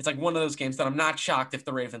lot. It's like one of those games that I'm not shocked if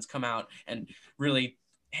the Ravens come out and really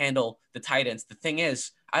handle the Titans. The thing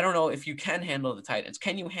is, I don't know if you can handle the Titans.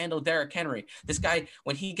 Can you handle Derrick Henry? This guy,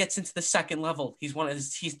 when he gets into the second level, he's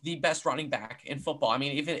the best running back in football. I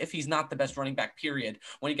mean, even if he's not the best running back, period,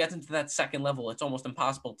 when he gets into that second level, it's almost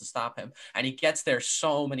impossible to stop him. And he gets there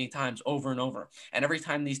so many times over and over. And every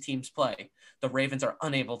time these teams play, the Ravens are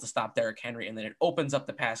unable to stop Derrick Henry. And then it opens up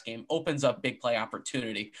the pass game, opens up big play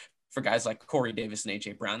opportunity for guys like Corey Davis and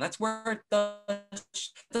A.J. Brown. That's where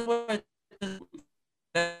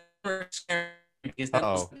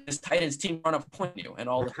this Titans team run up point you and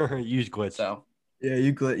all the huge glitch. So yeah,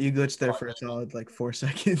 you glitched there for a solid 4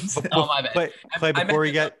 seconds. Oh my bad.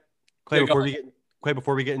 Clay,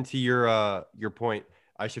 before we get into your point,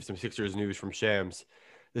 I should have some Sixers news from Shams.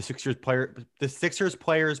 The Sixers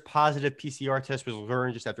player's positive PCR test was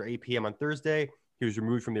learned just after 8 p.m. on Thursday. He was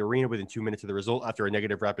removed from the arena within 2 minutes of the result after a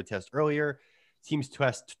negative rapid test earlier. Teams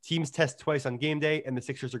test twice on game day, and the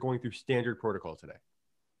Sixers are going through standard protocol today.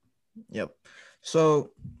 Yep. So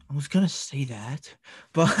I was gonna say that,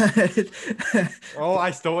 but Oh, I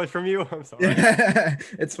stole it from you. I'm sorry. yeah,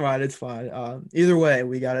 it's fine. It's fine. Either way,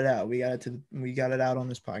 we got it out. We got it out on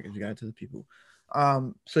this podcast. We got it to the people.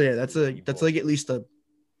 So yeah, that's like at least a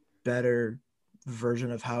better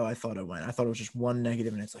version of how I thought it went. I thought it was just one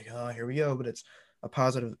negative, and it's like, oh, here we go. But it's a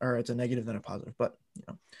positive, or it's a negative then a positive. But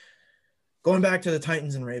going back to the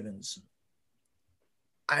Titans and Ravens,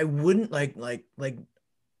 I wouldn't like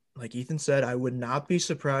Ethan said, I would not be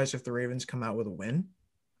surprised if the Ravens come out with a win,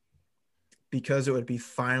 because it would be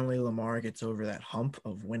finally Lamar gets over that hump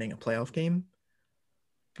of winning a playoff game.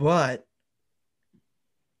 But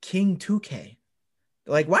King 2K,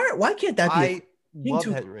 like why can't that be? I love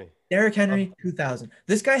Henry. Derrick Henry 2000.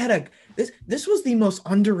 This guy had this was the most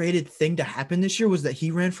underrated thing to happen this year, was that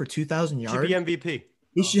he ran for 2,000 yards. Should be MVP.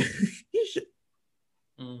 He should.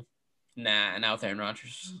 Nah, not with Aaron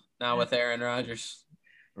Rodgers. Not with Aaron Rodgers.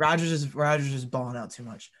 Rodgers is balling out too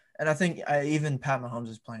much. And I think even Pat Mahomes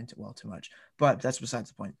is playing too much. But that's besides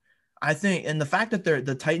the point. I think, and the fact that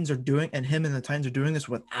the Titans are doing, and him and the Titans are doing this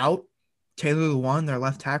without Taylor Lewan, their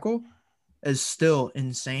left tackle, is still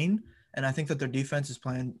insane. And I think that their defense is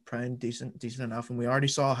playing decent enough. And we already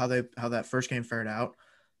saw how that first game fared out.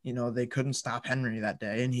 They couldn't stop Henry that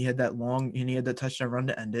day, and he had that touchdown run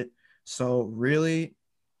to end it. So really,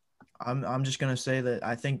 I'm just gonna say that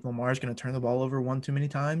I think Lamar's gonna turn the ball over one too many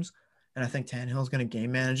times, and I think Tannehill's gonna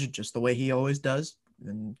game manage it just the way he always does.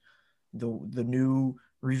 And the new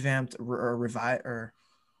revamped or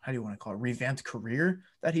how do you want to call it, revamped career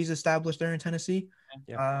that he's established there in Tennessee.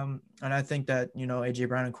 Yeah. And I think that AJ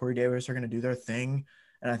Brown and Corey Davis are gonna do their thing,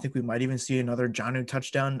 and I think we might even see another Jonnu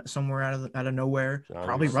touchdown somewhere out of nowhere.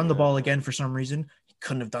 Probably run the ball again for some reason.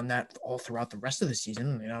 Couldn't have done that all throughout the rest of the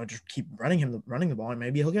season. Just keep running the ball, and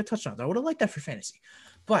maybe he'll get touchdowns. I would have liked that for fantasy.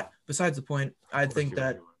 But besides the point, I think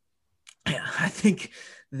that the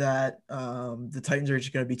Titans are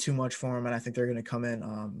just going to be too much for him, and I think they're going to come in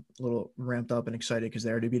a little ramped up and excited because they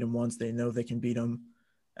already beat him once. They know they can beat him,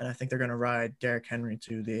 and I think they're going to ride Derrick Henry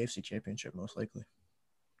to the AFC Championship most likely.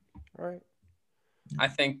 All right. I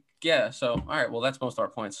think, yeah. So, all right. Well, that's most of our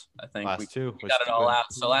points. I think we got it all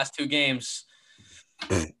out. So, last two games.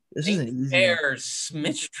 This isn't easy. Bears,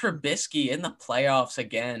 Mitch Trubisky in the playoffs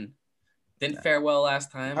again. Didn't fare well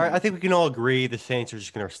last time. All right, I think we can all agree the Saints are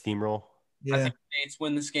just going to steamroll. Yeah. I think the Saints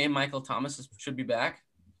win this game. Michael Thomas should be back.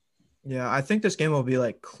 Yeah, I think this game will be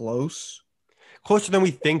like closer than we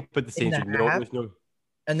think, but the Saints there's no.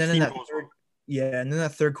 And then in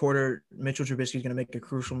that third quarter, Mitchell Trubisky is going to make a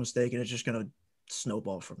crucial mistake, and it's just going to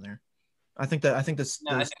snowball from there. I think that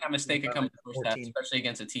mistake could come in the first half, especially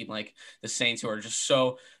against a team like the Saints, who are just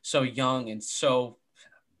so young and so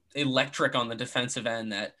electric on the defensive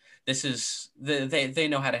end that they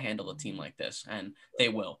know how to handle a team like this, and they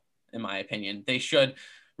will, in my opinion. They should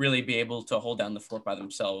really be able to hold down the fort by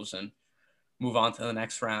themselves and move on to the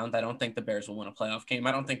next round. I don't think the Bears will win a playoff game.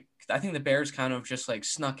 I think the Bears kind of just like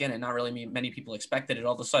snuck in, and not really many people expected it.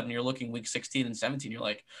 All of a sudden, you're looking week 16 and 17. You're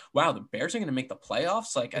like, wow, the Bears are going to make the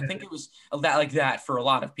playoffs. Like, I think it was that for a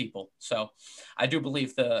lot of people. So I do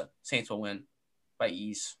believe the Saints will win by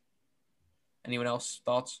ease. Anyone else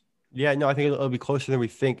thoughts? Yeah, no, I think it'll be closer than we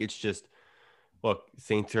think. It's just, look,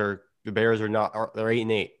 the Bears they're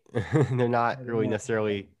 8-8. They're not really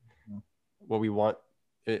necessarily what we want.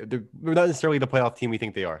 They're not necessarily the playoff team we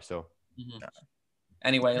think they are. So,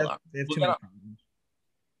 anyway,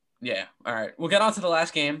 yeah. All right, we'll get on to the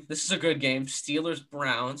last game. This is a good game,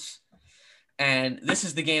 Steelers-Browns, and this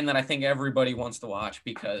is the game that I think everybody wants to watch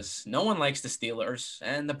because no one likes the Steelers,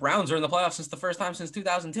 and the Browns are in the playoffs since the first time since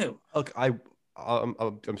 2002. Look, I'm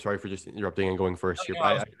sorry for just interrupting and going first here,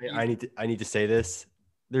 but I need to say this.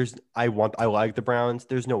 I like the Browns.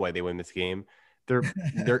 There's no way they win this game. They're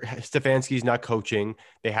Stefanski's not coaching.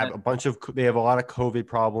 They have a lot of COVID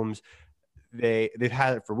problems. They've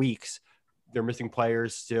had it for weeks. They're missing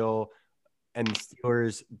players still, and the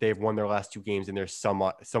Steelers, they've won their last two games and they're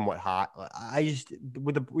somewhat hot.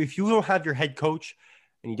 If you don't have your head coach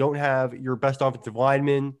and you don't have your best offensive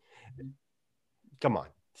lineman, come on,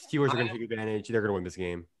 Steelers are going to take advantage. They're going to win this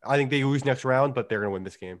game. I think they lose next round, but they're going to win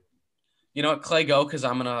this game. You know what, Clay, go, because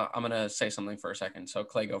I'm gonna say something for a second. So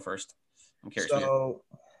Clay, go first. I'm curious. So,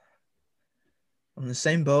 on the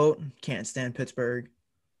same boat, can't stand Pittsburgh.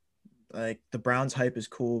 Like, the Browns hype is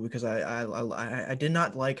cool because I did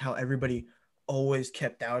not like how everybody always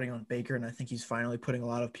kept doubting on Baker, and I think he's finally putting a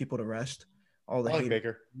lot of people to rest. I like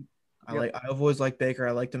Baker. I've always liked Baker.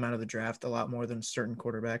 I liked him out of the draft a lot more than certain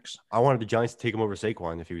quarterbacks. I wanted the Giants to take him over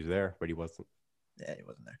Saquon if he was there, but he wasn't. Yeah, he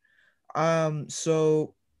wasn't there.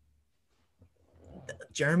 So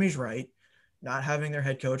Jeremy's right. not having their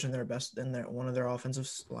head coach and one of their offensive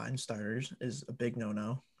line starters is a big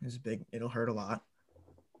no-no. It'll hurt a lot.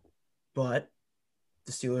 But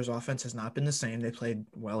the Steelers' offense has not been the same. They played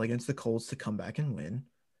well against the Colts to come back and win,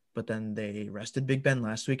 but then they rested Big Ben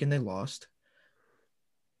last week and they lost.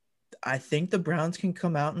 I think the Browns can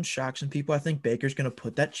come out and shock some people. I think Baker's going to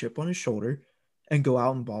put that chip on his shoulder and go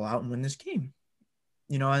out and ball out and win this game.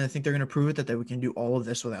 And I think they're going to prove it that we can do all of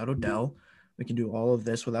this without Odell. We can do all of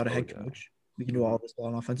this without a head coach. We can do all of this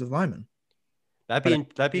without an offensive lineman.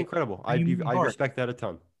 That'd be incredible. I respect that a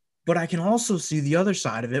ton. But I can also see the other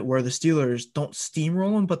side of it where the Steelers don't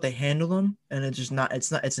steamroll them, but they handle them, and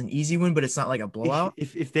it's an easy win, but it's not like a blowout.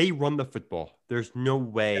 If they run the football, there's no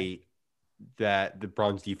way that the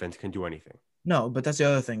Browns defense can do anything. No, but that's the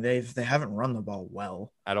other thing. They haven't run the ball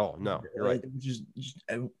well at all. No, you're right.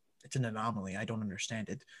 It's an anomaly. I don't understand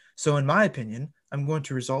it. So in my opinion, I'm going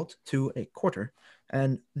to result to a quarter,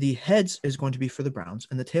 and the heads is going to be for the Browns,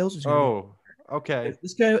 and the tails is going to be. Okay.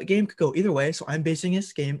 This game could go either way, so I'm basing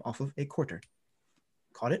this game off of a quarter.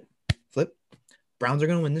 Caught it? Flip. Browns are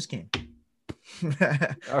going to win this game.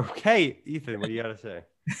 Okay, Ethan, what do you got to say?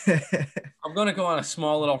 I'm going to go on a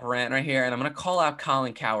small little rant right here, and I'm going to call out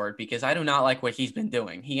Colin Cowherd because I do not like what he's been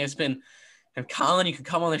doing. He has been – and Colin, you can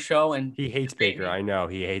come on the show and he hates Baker. I know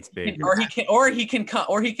he hates Baker. Or he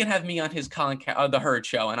can have me on his the Herd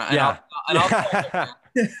show, I'll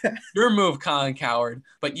your move, Colin Cowherd.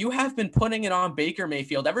 But you have been putting it on Baker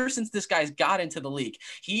Mayfield ever since this guy's got into the league.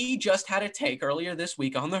 He just had a take earlier this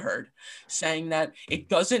week on the Herd saying that it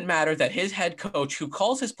doesn't matter that his head coach, who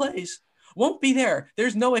calls his plays, won't be there.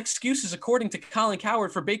 There's no excuses, according to Colin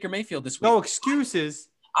Cowherd, for Baker Mayfield this week. No excuses.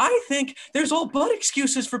 I think there's all but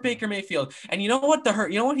excuses for Baker Mayfield. And you know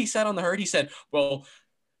what he said on the Herd? He said, well,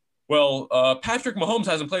 Patrick Mahomes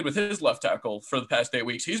hasn't played with his left tackle for the past 8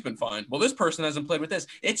 weeks. He's been fine. Well, this person hasn't played with this.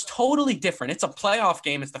 It's totally different. It's a playoff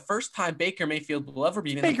game. It's the first time Baker Mayfield will ever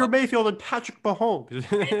be in Baker Mayfield and Patrick Mahomes.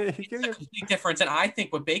 It's a complete difference. And I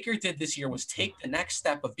think what Baker did this year was take the next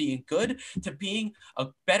step of being good to being a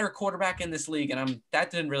better quarterback in this league. And that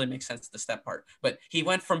didn't really make sense, the step part. But he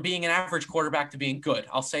went from being an average quarterback to being good.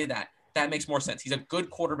 I'll say that. That makes more sense. He's a good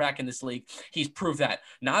quarterback in this league. He's proved that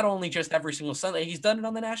not only just every single Sunday, he's done it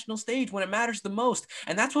on the national stage when it matters the most.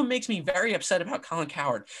 And that's what makes me very upset about Colin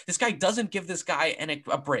Cowherd. This guy doesn't give this guy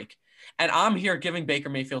a break. And I'm here giving Baker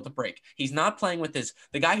Mayfield a break. He's not playing with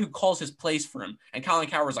the guy who calls his plays for him. And Colin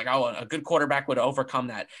Cowherd's like, oh, a good quarterback would overcome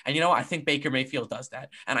that. And I think Baker Mayfield does that.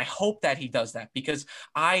 And I hope that he does that because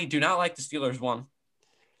I do not like the Steelers one.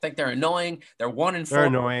 I think they're annoying. They're 1-4. They're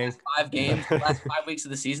annoying. 5 games. The last 5 weeks of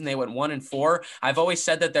the season, they went 1-4. I've always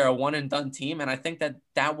said that they're a one and done team, and I think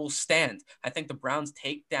that will stand. I think the Browns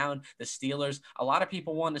take down the Steelers. A lot of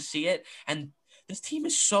people want to see it, and this team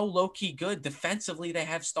is so low-key good. Defensively, they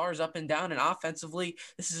have stars up and down, and offensively,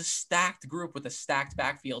 this is a stacked group with a stacked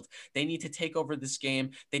backfield. They need to take over this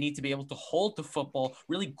game. They need to be able to hold the football,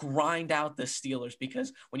 really grind out the Steelers,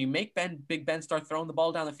 because when you make Big Ben start throwing the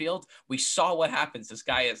ball down the field, we saw what happens. This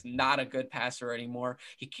guy is not a good passer anymore.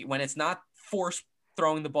 When it's not forced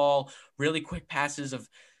throwing the ball, really quick passes of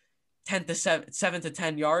 7 to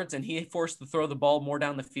 10 yards, and he forced to throw the ball more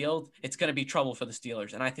down the field, it's going to be trouble for the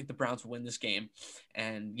Steelers. And I think the Browns will win this game.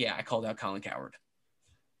 And yeah, I called out Colin Cowherd.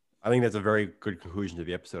 I think that's a very good conclusion to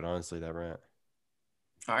the episode, honestly, that rant.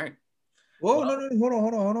 All right. Whoa, no,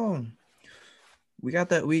 hold on. We got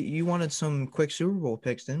that. You wanted some quick Super Bowl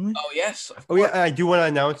picks, didn't we? Oh, yes. Oh, yeah. I do want to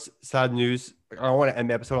announce sad news. I want to end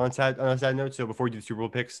the episode on a sad note. So before we do the Super Bowl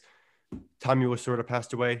picks, Tommy Lasorda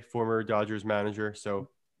passed away, former Dodgers manager. So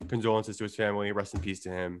condolences to his family. Rest in peace to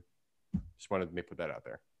him. Just wanted to put that out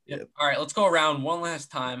there. Yep. All right, let's go around one last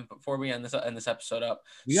time before we end this episode up.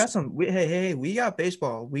 We got some. We got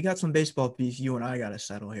baseball. We got some baseball beef. You and I got to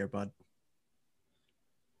settle here, bud.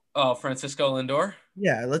 Oh, Francisco Lindor.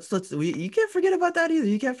 Yeah, let's. You can't forget about that either.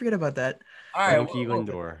 You can't forget about that. All right,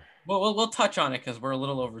 Lindor. We'll touch on it because we're a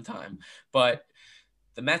little over time, but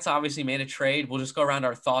the Mets obviously made a trade. We'll just go around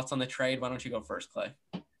our thoughts on the trade. Why don't you go first, Clay?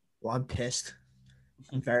 Well, I'm pissed.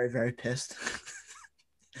 I'm very, very pissed.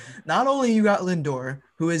 Not only you got Lindor,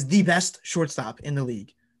 who is the best shortstop in the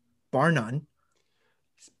league, bar none.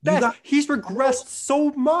 He's regressed so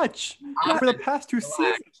much over the past 2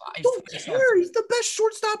 seasons. I don't care. He's the best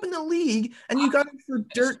shortstop in the league, and you got him for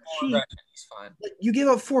dirt cheap. He's fine. You give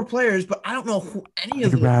up 4 players, but I don't know who any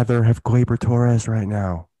of them. I'd rather have Gleyber Torres right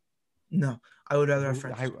now. No, I would rather have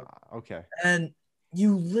Francisco. Okay. And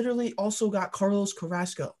you literally also got Carlos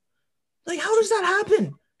Carrasco. Like, how does that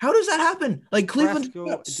happen? Like, Cleveland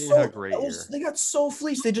got they got so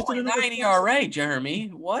fleeced. They just didn't 9 ERA, Jeremy.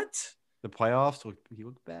 What? The playoffs, he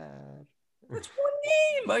looked bad. That's one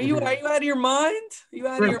game. Are you out of your mind? Are you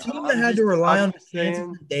out For of a your team mind? that had to rely I'm on just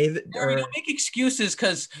saying. David Jeremy, or don't make excuses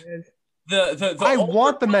because the I older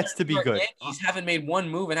want the Mets to be New York good. Yankees haven't made one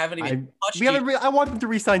move and haven't even touched I want them to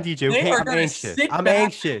re-sign DJ. They Okay, are I'm going to anxious. sit I'm back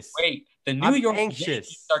anxious. and wait. The New I'm York anxious.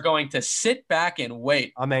 Yankees are going to sit back and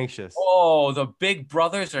wait. I'm anxious. Oh, the big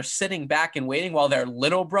brothers are sitting back and waiting while their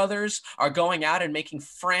little brothers are going out and making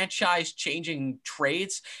franchise-changing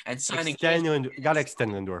trades and signing. Gotta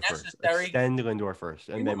extend Lindor first. Necessary. Extend Lindor first,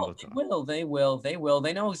 and then we'll talk. They will.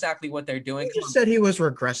 They know exactly what they're doing. You just said he was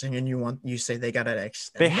regressing, and you say they got to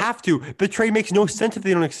extend. They have to. The trade makes no sense if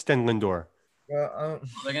they don't extend Lindor. They're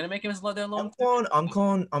gonna make him their loan. I'm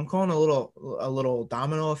calling a little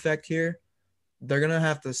domino effect here. They're gonna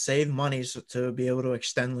have to save money to be able to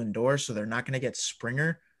extend Lindor, so they're not gonna get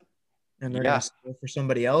Springer, and they're gonna go for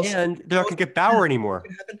somebody else. And they're not gonna get Bauer anymore.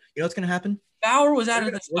 You know what's gonna happen? Bauer was out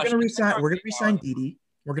of the. We're gonna resign Didi.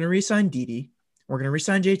 We're gonna resign Didi. We're gonna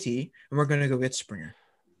resign JT, and we're gonna go get Springer.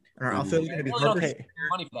 And our outfield is gonna be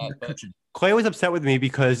money for that, but. Clay was upset with me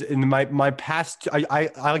because in my past, I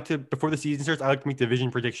like to, before the season starts, I like to make division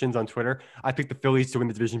predictions on Twitter. I picked the Phillies to win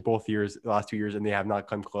the division both years, the last 2 years, and they have not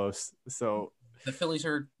come close. So the Phillies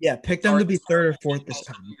are pick them to be third or fourth this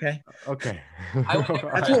time. Okay.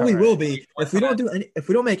 That's what we will be. If we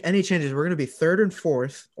don't make any changes, we're gonna be third and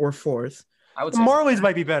fourth or fourth. I would the say Marlins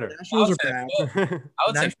might be better. The Nationals are bad. I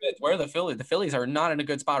would say fifth. Where are the Phillies? The Phillies are not in a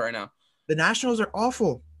good spot right now. The Nationals are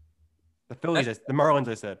awful. The Marlins,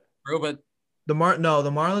 I said. True, but the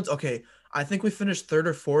Marlins. Okay, I think we finished third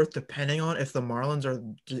or fourth, depending on if the Marlins are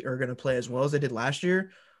going to play as well as they did last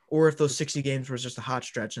year, or if those 60 games was just a hot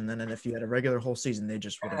stretch, and if you had a regular whole season, they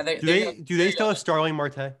just would. Do they still have Starling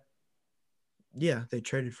Marte? Yeah, they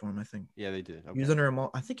traded for him. I think. Yeah, they did. Okay. He was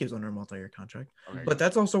I think he was under a multi-year contract. Okay. But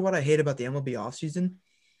that's also what I hate about the MLB offseason.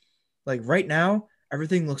 Like right now,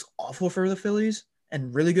 everything looks awful for the Phillies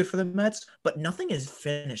and really good for the Mets, but nothing is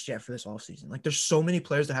finished yet for this offseason. Like there's so many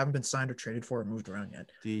players that haven't been signed or traded for or moved around yet.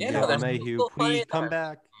 LeMahieu, please come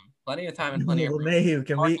back. Plenty of time and plenty of LeMahieu,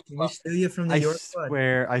 can we steal you from the York?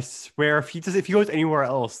 I swear, if he goes anywhere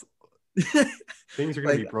else, things are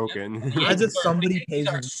gonna be broken. Somebody pays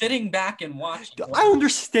him. Sitting back and watching. I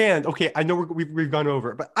understand. Okay, I know we've gone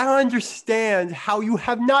over it, but I understand how you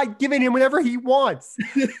have not given him whatever he wants.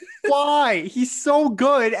 Why? He's so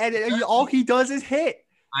good, and all he does is hit.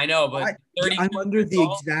 I know, but I'm under the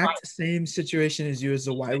exact same situation as you as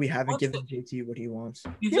to why we haven't given JT what he wants.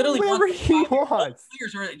 He literally whatever he wants.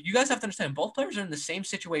 You guys have to understand, both players are in the same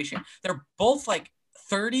situation. They're both like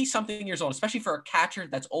 30-something years old, especially for a catcher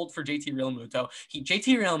that's old for JT Realmuto.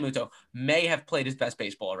 JT Realmuto may have played his best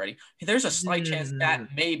baseball already. There's a slight chance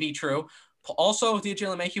that may be true. Also, DJ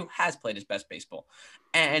LeMahieu has played his best baseball.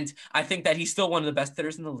 And I think that he's still one of the best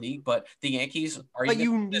hitters in the league, but the Yankees are But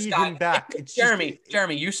you need him back. Jeremy,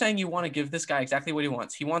 you're saying you want to give this guy exactly what he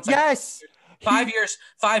wants. He wants 5 years,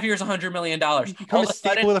 $100 million. He's become a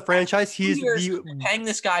staple of the franchise. He's paying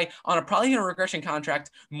this guy on probably a regression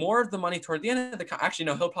contract, more of the money toward the end of the actually,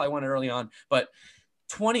 no, he'll probably want it early on, but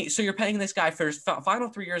 20. So you're paying this guy for his final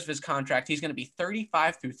 3 years of his contract. He's going to be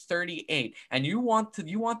 35 through 38. And you want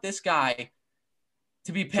this guy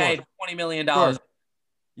to be paid $20 million. Sure.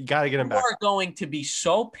 You got to get him back. You are going to be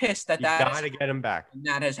so pissed that got to get him back.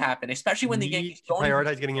 That has happened, especially when the Yankees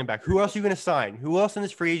prioritize getting him back. Who else are you going to sign? Who else in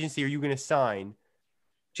this free agency are you going to sign?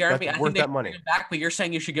 Jeremy, I think they should bring him back, but you're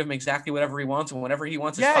saying you should give him exactly whatever he wants, and whatever he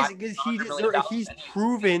wants is because he's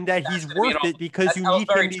proven that he's worth it because you need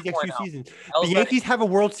him these next few seasons. The Yankees have a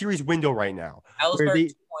World Series window right now.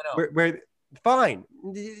 Where fine.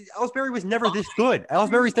 Ellsbury was never this good.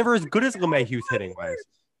 Ellsbury's never as good as LeMahieu's hitting was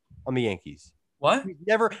on the Yankees. What?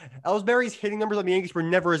 Ellsbury's hitting numbers on the Yankees were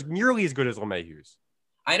never nearly as good as LeMahieu's.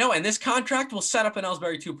 I know, and this contract will set up an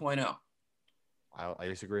Ellsbury 2.0. I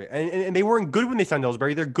disagree. And they weren't good when they signed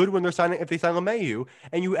Ellsbury. They're good when they're signing if they sign LeMahieu.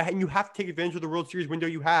 And you have to take advantage of the World Series window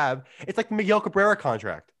you have. It's like the Miguel Cabrera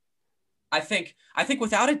contract. I think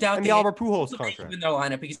without a doubt, and the Albert Pujols contract in their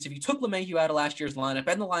lineup, because if you took LeMahieu out of last year's lineup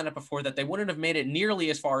and the lineup before that, they wouldn't have made it nearly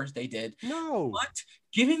as far as they did. No, but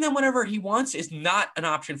giving them whatever he wants is not an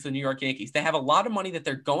option for the New York Yankees. They have a lot of money that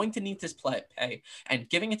they're going to need to pay, and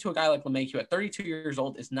giving it to a guy like LeMahieu at 32 years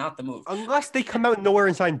old is not the move. Unless they come out nowhere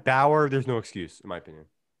and sign Bauer, there's no excuse, in my opinion.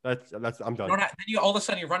 That's I'm done. Then all of a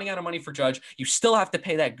sudden you're running out of money for Judge. You still have to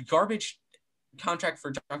pay that garbage contract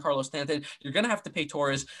for Giancarlo Stanton. You're going to have to pay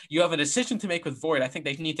Torres. You have a decision to make with Voit. I think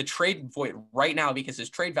they need to trade Voit right now because his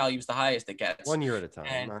trade value is the highest it gets. 1 year at a time.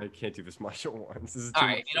 And I can't do this much at once. This is all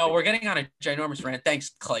right, we're getting on a ginormous rant.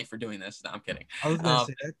 Thanks, Clay, for doing this. No, I'm kidding. I was going to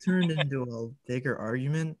say that turned into a bigger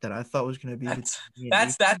argument that I thought was going to be.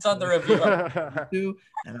 That's under review.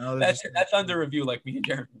 And that's under review, like me and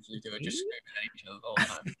Jeremy usually do it, just screaming at each other the whole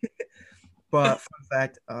time. But fun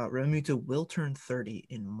fact, Realmuto will turn 30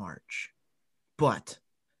 in March. But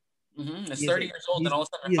he's 30 years old, and all of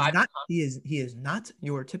a sudden he is not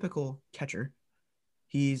your typical catcher.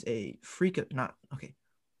 He's a freak of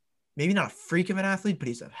maybe not a freak of an athlete, but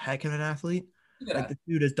he's a heck of an athlete. Like the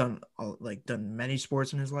dude has done many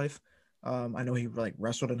sports in his life. I know he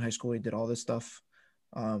wrestled in high school. He did all this stuff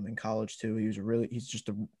in college too. He's just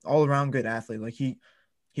an all around good athlete. Like he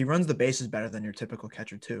runs the bases better than your typical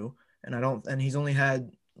catcher too. And he's only had,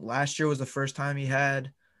 last year was the first time he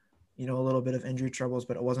had, a little bit of injury troubles,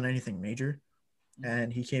 but it wasn't anything major.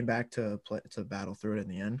 And he came back to battle through it in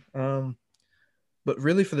the end. But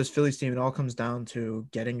really for this Phillies team, it all comes down to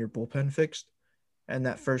getting your bullpen fixed. And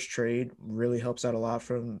that first trade really helps out a lot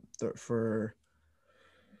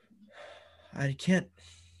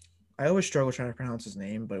I always struggle trying to pronounce his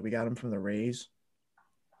name, but we got him from the Rays.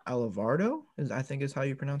 Alivardo I think is how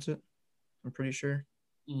you pronounce it. I'm pretty sure.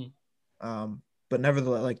 But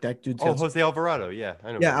nevertheless, that dude's Jose Alvarado, yeah,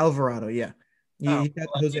 I know. Yeah, Alvarado, yeah. He got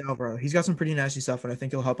Jose Alvarado. He's got some pretty nasty stuff, and I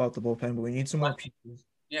think he'll help out the bullpen. But we need some more pieces.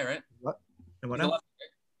 Yeah, right. What now?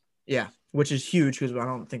 Yeah, which is huge because I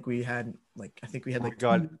don't think we had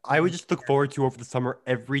God, I would just look forward to over the summer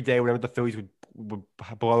every day whenever the Phillies would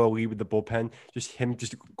blow a lead with the bullpen.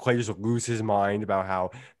 Clay just lose his mind about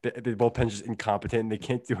how the bullpen's just incompetent and they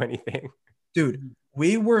can't do anything. Dude,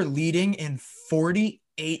 we were leading in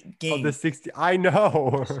 48 games. Of the 60, I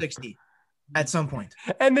know. 60 at some point.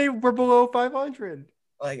 And they were below 500.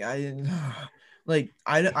 I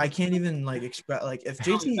can't even express if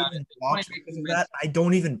JT even walks because of that, I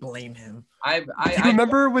don't even blame him. Do you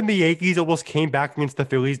remember when the Yankees almost came back against the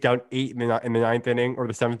Phillies down 8 in the 9th inning or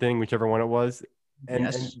the 7th inning, whichever one it was?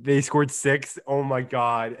 And they scored 6. Oh my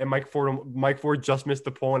God. And Mike Ford just missed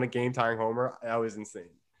the pull in a game tying homer. That was insane.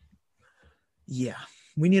 Yeah.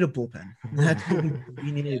 We need a bullpen.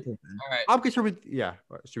 We need a bullpen. All right. I'm concerned with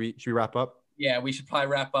Should we wrap up? Yeah, we should probably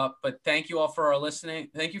wrap up. But thank you all for listening.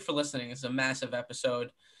 Thank you for listening. It's a massive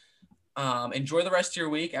episode. Enjoy the rest of your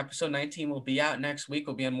week. Episode 19 will be out next week.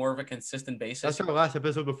 We'll be on more of a consistent basis. That's our last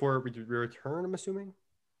episode before we return, I'm assuming.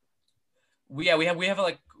 We'll have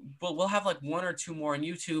 1 or 2 more on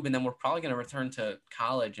YouTube, and then we're probably going to return to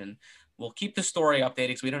college, and we'll keep the story updated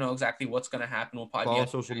because we don't know exactly what's going to happen. We'll probably follow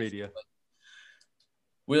social media.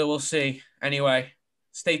 We'll see. Anyway,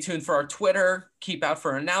 stay tuned for our Twitter. Keep out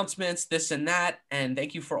for announcements, this and that. And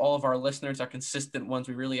thank you for all of our listeners, our consistent ones.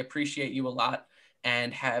 We really appreciate you a lot.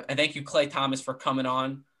 And thank you, Clay Thomas, for coming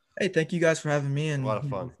on. Hey, thank you guys for having me. And a lot of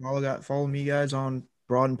fun. Follow me guys on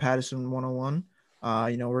Broad and Patterson 101.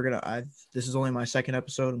 This is only my 2nd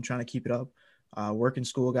episode. I'm trying to keep it up. Work and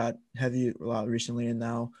school got heavy a lot recently, and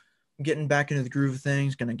now I'm getting back into the groove of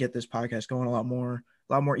things. Gonna get this podcast going a lot more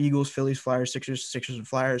Eagles, Phillies, Flyers, Sixers and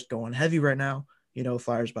Flyers going heavy right now.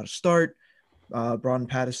 Flyers about to start. Broad and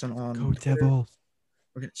Patterson on Go Devils.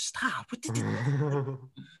 We're gonna stop. What did you?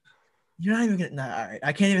 You're not even gonna. Nah, all right.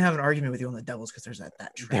 I can't even have an argument with you on the Devils because there's that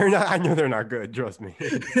trade. They're not. I know they're not good. Trust me.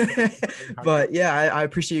 But yeah, I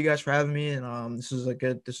appreciate you guys for having me, and this is a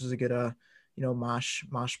good Mosh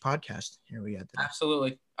podcast. Here we got today.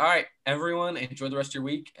 Absolutely. All right, everyone, enjoy the rest of your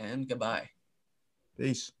week, and goodbye.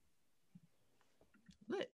 Peace.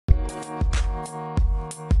 Lit.